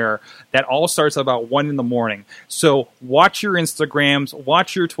of me here. That all starts at about 1 in the morning. So watch your Instagrams,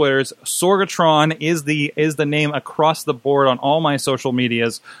 watch your Twitters. Sorgatron is the name across the board on all my social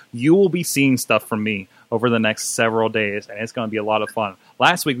medias. You will be seeing stuff from me over the next several days, and it's going to be a lot of fun.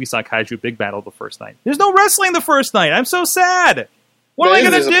 Last week, we saw Kaiju Big Battle the first night. There's no wrestling the first night. I'm so sad. What am I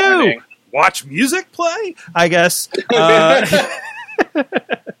going to do? Watch music play? I guess.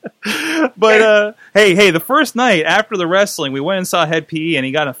 But hey, the first night after the wrestling, we went and saw Head PE, and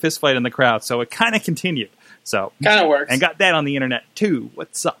he got in a fist fight in the crowd, so it kind of continued. So kind of works. And got that on the internet too.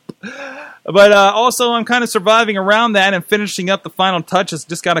 What's up? But also, I'm kind of surviving around that and finishing up the final touches.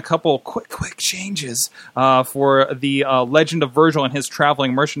 Just got a couple quick changes for the Legend of Virgil and his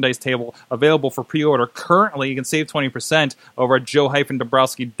traveling merchandise table available for pre-order. Currently, you can save 20% over at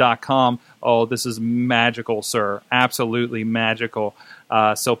joe-dabrowski.com. Oh, this is magical, sir. Absolutely magical.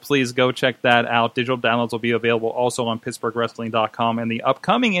 So please go check that out. Digital downloads will be available also on PittsburghWrestling.com and the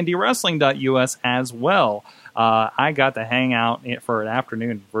upcoming IndieWrestling.us as well. I got to hang out for an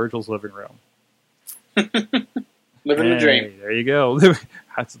afternoon in Virgil's living room. Living the dream. There you go.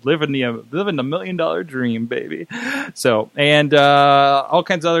 That's living the $1 million dream, baby. So, and all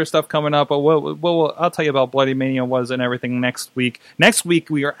kinds of other stuff coming up. But I'll tell you about Bloody Mania and everything next week. Next week,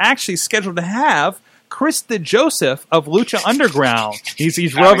 we are actually scheduled to have Chris DeJoseph of Lucha Underground.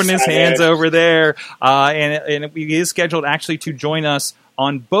 He's rubbing his hands over there, and he is scheduled actually to join us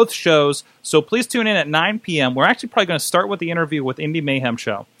on both shows. So please tune in at 9 p.m. We're actually probably going to start with the interview with Indy Mayhem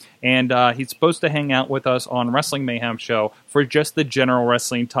show. And he's supposed to hang out with us on Wrestling Mayhem show for just the general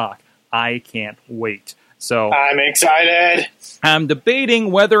wrestling talk. I can't wait. So I'm excited. I'm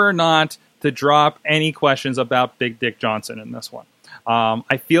debating whether or not to drop any questions about Big Dick Johnson in this one.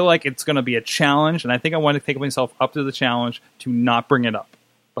 I feel like it's going to be a challenge, and I think I want to take myself up to the challenge to not bring it up.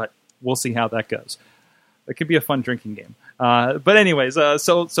 But we'll see how that goes. It could be a fun drinking game. But anyways,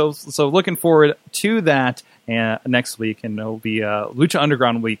 so looking forward to that next week, and it'll be Lucha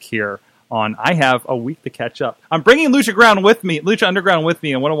Underground week here on. I have a week to catch up. I'm bringing Lucha Underground with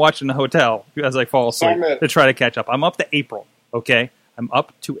me, and want to watch in the hotel as I fall asleep to try to catch up. I'm up to April. Okay, I'm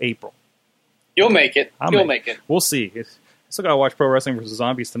up to April. You'll make it. You'll make it. We'll see. Still gotta watch Pro Wrestling vs.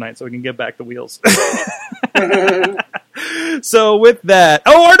 Zombies tonight, so we can get back the wheels. So with that,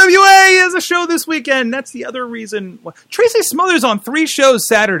 RWA is a show this weekend. That's the other reason. Tracy Smothers on 3 shows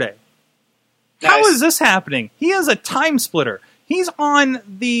Saturday. Nice. How is this happening? He is a time splitter. He's on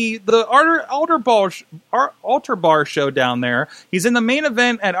the Altar Bar show down there. He's in the main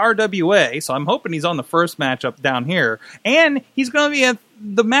event at RWA, so I'm hoping he's on the first matchup down here. And he's going to be at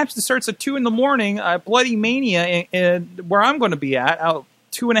the match that starts at 2 in the morning at Bloody Mania, where I'm going to be out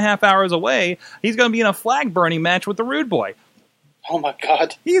 2.5 hours away. He's going to be in a flag burning match with the Rude Boy. Oh my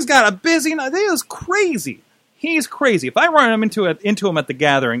God! He's got a busy night. That is crazy. He's crazy. If I run him into him at the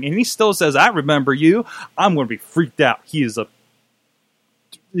gathering, and he still says, "I remember you," I'm going to be freaked out. He's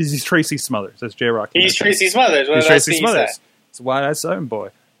Tracy Smothers. That's J-Rocc. He's Tracy Smothers. He's Tracy Smothers. It's a wide-eyed Southern boy.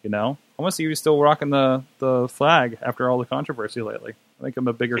 You know, I want to see if he's still rocking the flag after all the controversy lately. I think I'm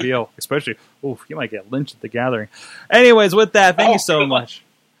a bigger deal, especially. He might get lynched at the gathering. Anyways, with that, thank you so much.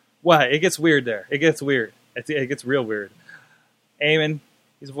 What? It gets weird there. It gets weird. It gets real weird. Eamon,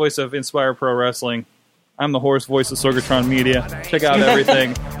 he's the voice of Inspire Pro Wrestling. I'm the hoarse voice of Sorgatron Media. Check out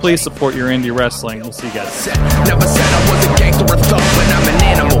everything. Please support your indie wrestling. We'll see you guys. Never said I was a gangster or thug, but I'm an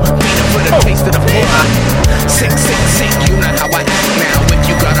animal. Beat for the taste of the floor. Sick. You know how I act now. If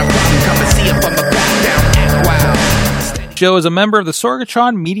you got a problem, come and see if I'm a back down. Act wild. Show is a member of the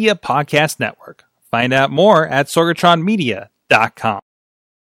Sorgatron Media Podcast Network. Find out more at sorgatronmedia.com.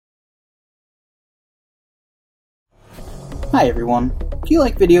 Hi everyone. Do you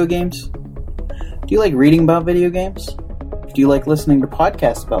like video games? Do you like reading about video games? Do you like listening to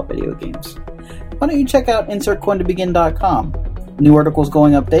podcasts about video games? Why don't you check out InsertCoinToBegin.com? New articles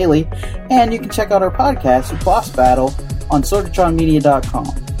going up daily, and you can check out our podcast, Boss Battle, on SorgatronMedia.com.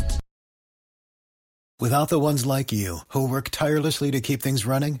 Without the ones like you, who work tirelessly to keep things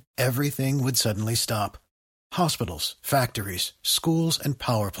running, everything would suddenly stop. Hospitals, factories, schools, and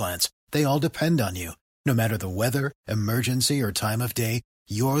power plants, they all depend on you. No matter the weather, emergency, or time of day,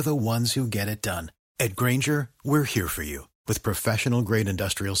 you're the ones who get it done. At Grainger, we're here for you with professional-grade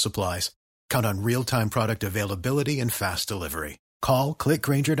industrial supplies. Count on real-time product availability and fast delivery. Call, click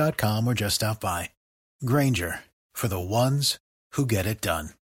Grainger.com, or just stop by. Grainger, for the ones who get it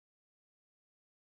done.